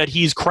 and I think that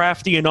he's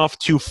crafty enough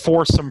to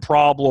force some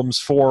problems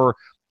for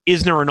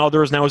Isner and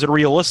others. Now, is it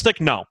realistic?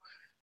 No.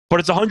 But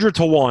it's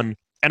 100-1,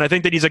 and I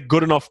think that he's a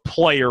good enough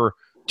player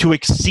to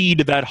exceed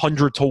that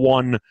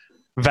 100-1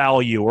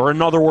 value. Or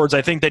in other words,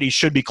 I think that he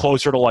should be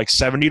closer to like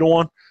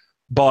 70-1.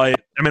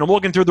 But, I mean, I'm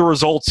looking through the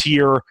results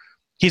here.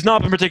 He's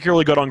not been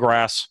particularly good on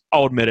grass,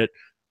 I'll admit it.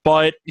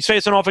 But he's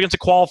facing off against a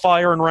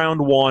qualifier in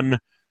round one.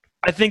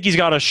 I think he's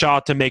got a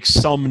shot to make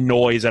some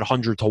noise at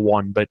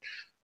 100-1, but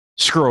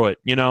screw it,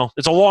 you know?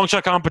 It's a long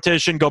shot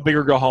competition. Go big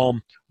or go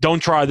home.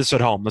 Don't try this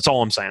at home. That's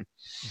all I'm saying.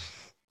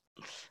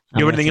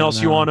 You have anything else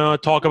you want to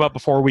talk about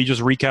before we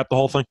just recap the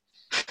whole thing?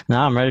 No,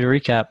 I'm ready to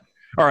recap.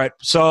 All right,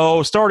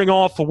 so starting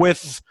off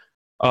with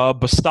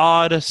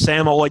Bastad.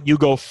 Sam, I'll let you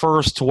go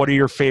first. What are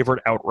your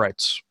favorite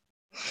outrights?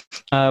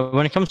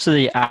 When it comes to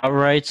the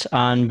outrights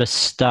on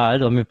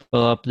Bastad, let me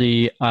pull up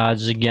the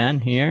odds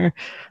again here.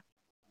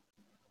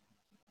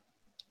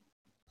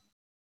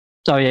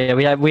 Oh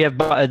yeah, we have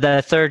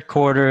the third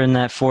quarter and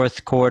that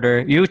fourth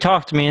quarter. You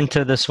talked me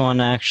into this one,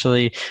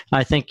 actually.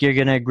 I think you're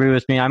going to agree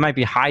with me. I might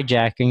be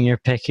hijacking your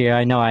pick here.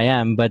 I know I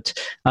am, but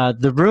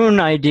the Rune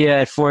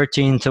idea at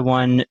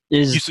 14-1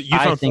 is. You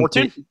found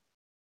 14?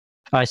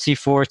 I see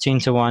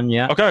 14-1.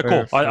 Yeah. Okay,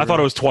 cool. I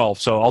thought it was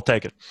 12, so I'll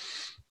take it.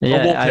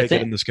 Yeah, we'll take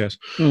it in this case.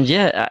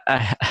 Yeah,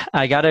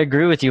 I got to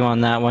agree with you on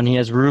that one. He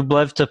has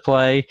Rublev to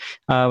play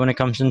when it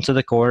comes into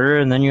the quarter,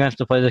 and then you have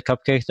to play the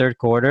cupcake third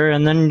quarter,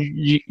 and then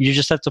you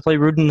just have to play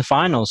Ruud in the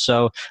finals.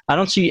 So I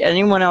don't see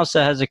anyone else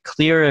that has a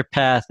clearer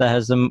path that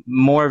has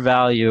more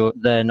value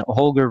than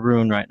Holger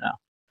Rune right now.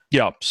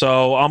 Yeah,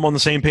 so I'm on the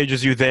same page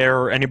as you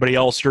there. Anybody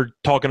else you're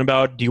talking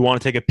about? Do you want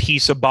to take a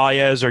piece of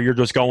Baez, or you're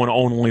just going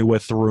only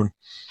with Rune?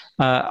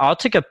 I'll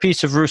take a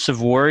piece of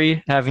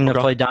Rusevori, having to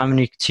play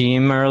Dominic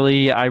Thiem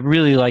early. I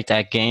really like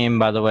that game,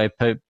 by the way.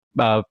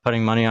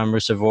 Putting money on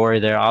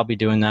Rusevori there, I'll be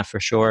doing that for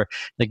sure.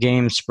 The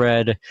game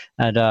spread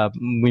at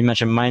we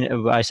mentioned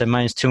I said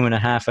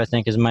 -2.5. I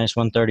think is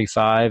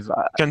 -135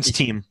 against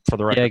Thiem for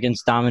the record. Yeah,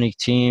 against Dominic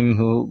Thiem,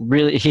 who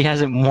really he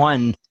hasn't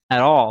won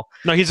at all.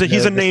 No, he's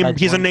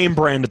a name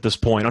brand at this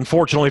point.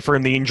 Unfortunately for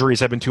him, the injuries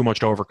have been too much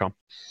to overcome.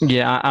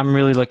 Yeah, I'm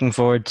really looking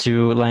forward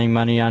to laying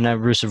money on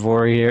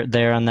Rusevori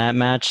there on that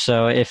match.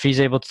 So if he's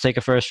able to take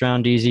a first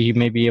round easy, he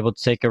may be able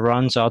to take a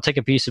run. So I'll take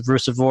a piece of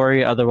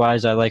Rusevori.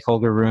 Otherwise, I like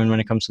Holger Rune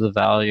when it comes to the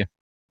value.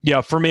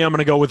 Yeah, for me, I'm going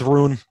to go with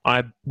Rune.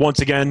 I once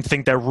again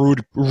think that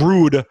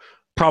Ruud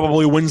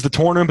probably wins the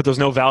tournament, but there's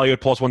no value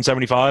at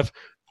 +175.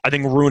 I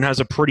think Rune has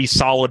a pretty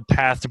solid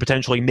path to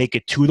potentially make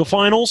it to the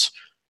finals.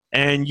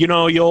 And, you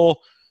know,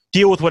 you'll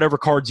deal with whatever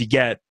cards you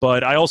get.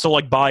 But I also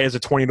like Baez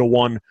at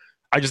 20-1.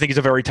 I just think he's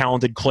a very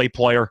talented clay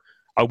player.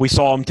 We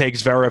saw him take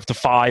Zverev to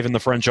 5 in the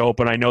French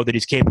Open. I know that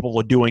he's capable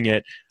of doing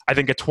it. I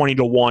think at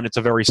 20-1, it's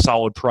a very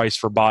solid price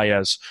for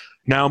Baez.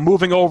 Now,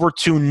 moving over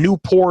to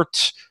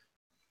Newport.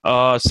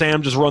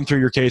 Sam, just run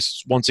through your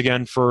case once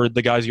again for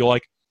the guys you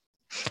like.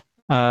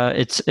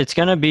 It's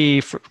going to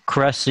be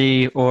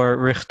Cressy or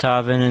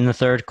Richthofen in the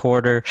third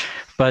quarter,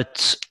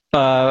 but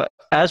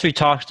as we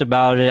talked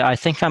about it, I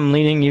think I'm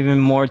leaning even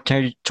more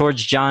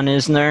towards John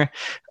Isner,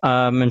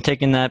 and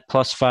taking that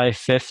plus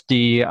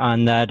 550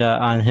 on that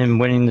on him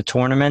winning the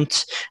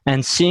tournament,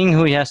 and seeing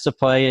who he has to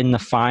play in the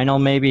final.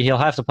 Maybe he'll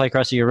have to play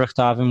Cressy or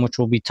Richthofen, which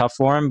will be tough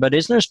for him. But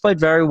Isner's played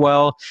very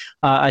well.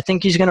 I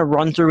think he's going to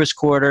run through his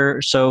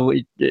quarter, so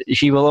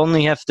he will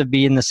only have to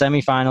be in the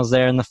semifinals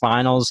there in the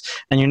finals,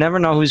 and you never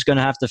know who's going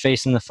to have to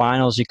face in the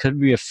finals. He could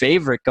be a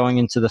favorite going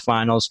into the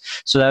finals,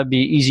 so that would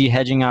be an easy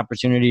hedging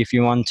opportunity if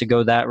you wanted to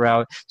go that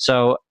route.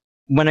 So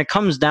when it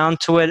comes down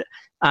to it,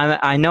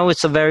 I know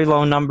it's a very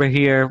low number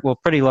here, well,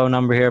 pretty low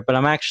number here, but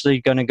I'm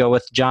actually going to go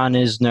with John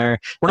Isner.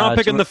 We're not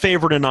picking the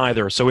favorite in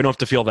either, so we don't have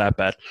to feel that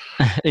bad.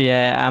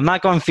 Yeah, I'm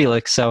not going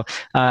Felix, so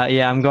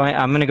I'm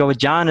going to go with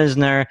John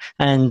Isner,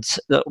 and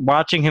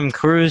watching him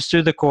cruise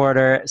through the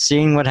quarter,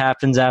 seeing what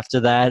happens after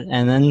that,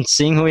 and then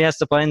seeing who he has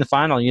to play in the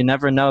final. You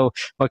never know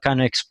what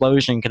kind of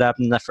explosion could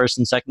happen in that first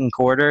and second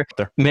quarter.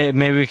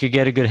 Maybe we could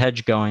get a good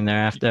hedge going there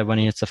after when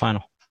he hits the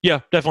final.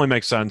 Yeah, definitely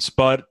makes sense.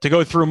 But to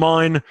go through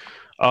mine,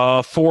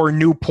 for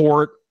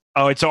Newport,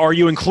 are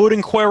you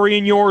including Query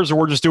in yours, or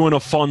we're just doing a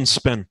fun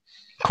spin?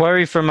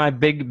 Query for my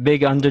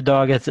big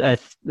underdog.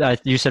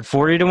 You said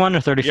 40 to 1 or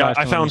 35? Yeah,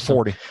 I found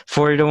 40.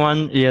 40 to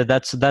 1. Yeah,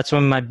 that's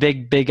when my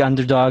big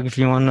underdog. If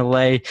you want to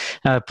lay,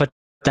 put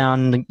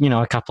down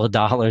a couple of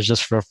dollars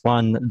just for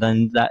fun,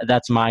 then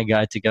that's my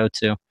guy to go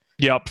to.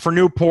 Yep. For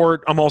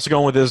Newport, I'm also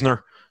going with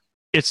Isner.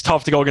 It's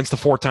tough to go against the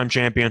 4-time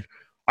champion.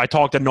 I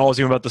talked ad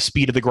nauseum about the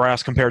speed of the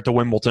grass compared to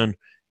Wimbledon.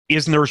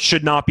 Isner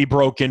should not be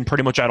broken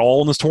pretty much at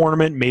all in this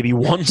tournament, maybe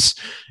once.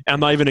 I'm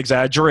not even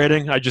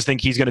exaggerating. I just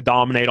think he's going to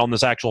dominate on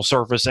this actual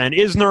surface. And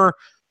Isner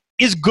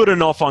is good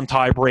enough on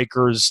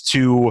tiebreakers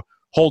to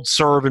hold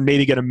serve and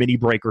maybe get a mini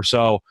break or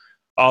so.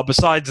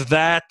 Besides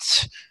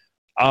that,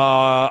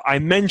 I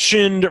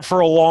mentioned for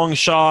a long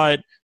shot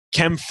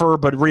Kempfer,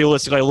 but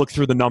realistically, I look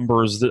through the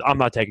numbers. I'm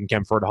not taking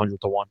Kempfer at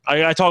 100 to 1.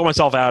 I talk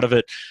myself out of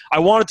it. I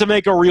wanted to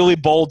make a really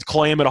bold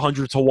claim at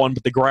 100 to 1,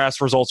 but the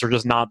grass results are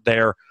just not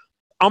there.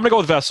 I'm going to go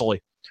with Vesely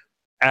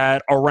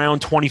at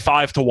around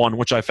 25 to 1,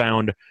 which I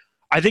found.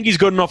 I think he's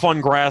good enough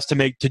on grass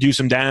to do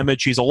some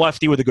damage. He's a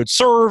lefty with a good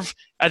serve.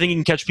 I think he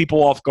can catch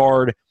people off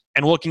guard.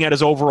 And looking at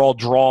his overall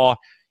draw,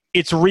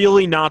 it's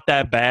really not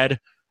that bad.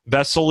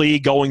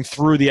 Vesely going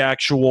through the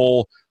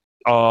actual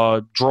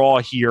draw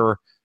here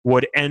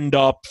would end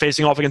up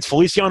facing off against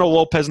Feliciano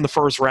Lopez in the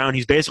first round.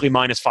 He's basically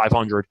minus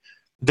 500.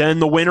 Then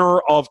the winner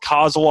of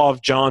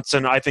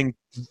Kozlov-Johnson, I think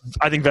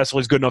Vesely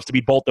is good enough to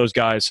beat both those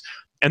guys.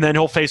 And then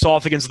he'll face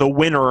off against the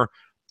winner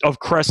of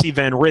Cressy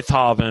van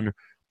Richthofen.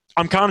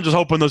 I'm kind of just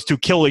hoping those two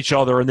kill each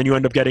other, and then you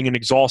end up getting an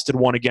exhausted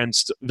one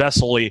against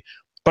Vesely.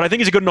 But I think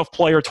he's a good enough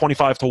player,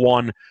 25 to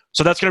 1.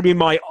 So that's going to be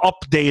my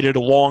updated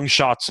long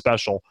shot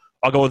special.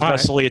 I'll go with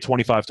Vesely at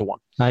 25 to 1.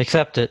 I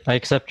accept it. I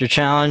accept your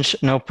challenge.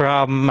 No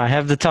problem. I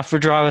have the tougher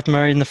draw with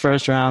Murray in the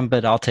first round,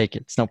 but I'll take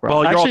it. It's no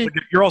problem. Well,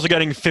 you're also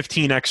getting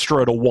 15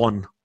 extra to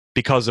 1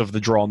 because of the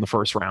draw in the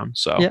first round.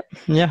 So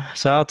yeah.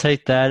 So I'll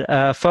take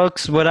that.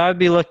 Folks, what I'd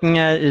be looking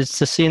at is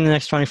to see in the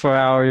next 24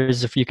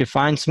 hours if you could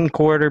find some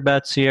quarter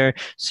bets here.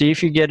 See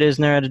if you get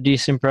Isner at a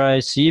decent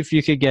price. See if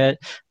you could get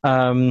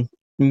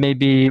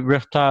maybe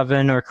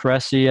Richthofen or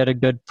Cressy at a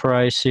good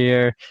price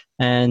here,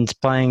 and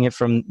playing it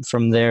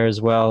from there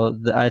as well.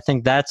 I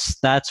think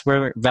that's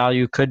where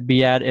value could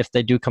be at if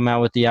they do come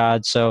out with the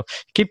odds. So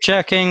keep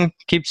checking,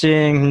 keep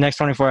seeing next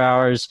 24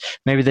 hours.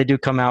 Maybe they do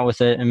come out with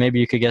it, and maybe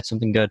you could get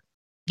something good.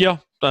 Yeah,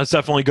 that's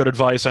definitely good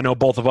advice. I know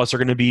both of us are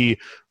going to be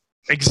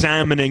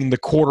examining the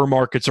quarter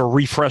markets or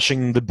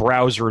refreshing the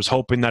browsers,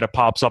 hoping that it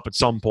pops up at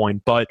some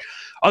point. But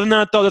other than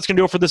that, though, that's going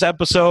to do it for this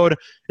episode.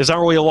 It's not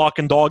really a lock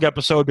and dog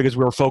episode because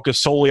we were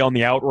focused solely on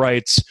the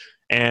outrights.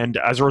 And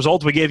as a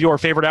result, we gave you our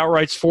favorite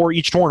outrights for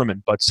each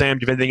tournament. But Sam,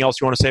 do you have anything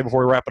else you want to say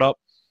before we wrap it up?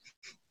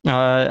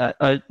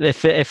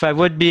 If I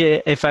would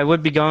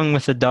be going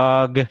with a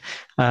dog,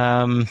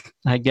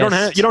 I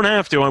guess you don't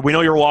have to. We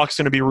know your lock's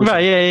going to be Rusev. Right.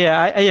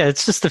 Yeah.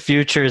 It's just the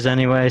futures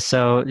anyway.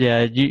 So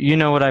yeah, you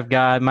know what I've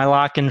got. My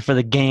lock in for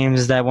the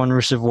games, that one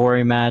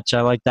Rusev match.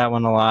 I like that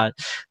one a lot.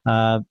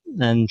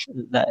 And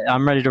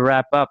I'm ready to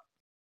wrap up.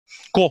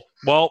 Cool.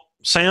 Well,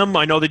 Sam,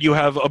 I know that you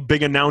have a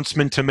big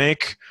announcement to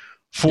make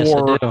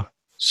for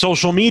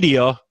social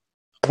media.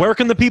 Where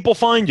can the people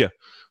find you?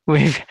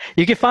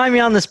 You can find me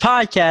on this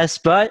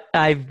podcast, but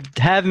I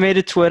have made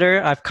a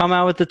Twitter. I've come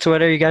out with the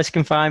Twitter. You guys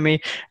can find me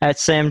at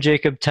Sam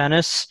Jacob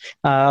Tennis.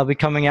 I'll be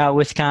coming out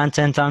with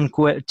content on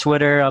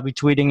Twitter. I'll be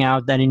tweeting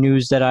out any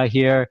news that I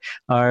hear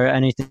or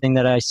anything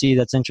that I see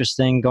that's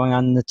interesting going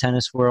on in the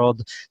tennis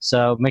world.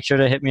 So make sure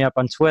to hit me up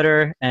on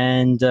Twitter.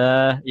 And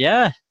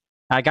yeah,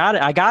 I got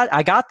it. I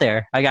got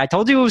there. I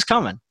told you it was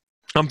coming.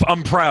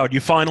 I'm proud.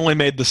 You finally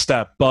made the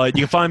step. But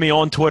you can find me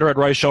on Twitter at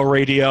Rice Show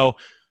Radio.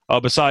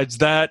 Besides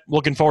that,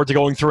 looking forward to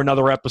going through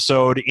another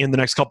episode in the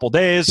next couple of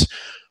days.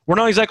 We're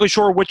not exactly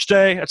sure which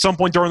day. At some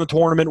point during the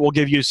tournament, we'll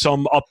give you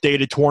some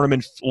updated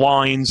tournament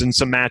lines and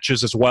some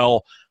matches as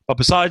well. But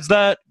besides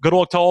that, good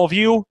luck to all of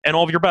you and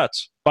all of your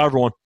bets. Bye,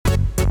 everyone.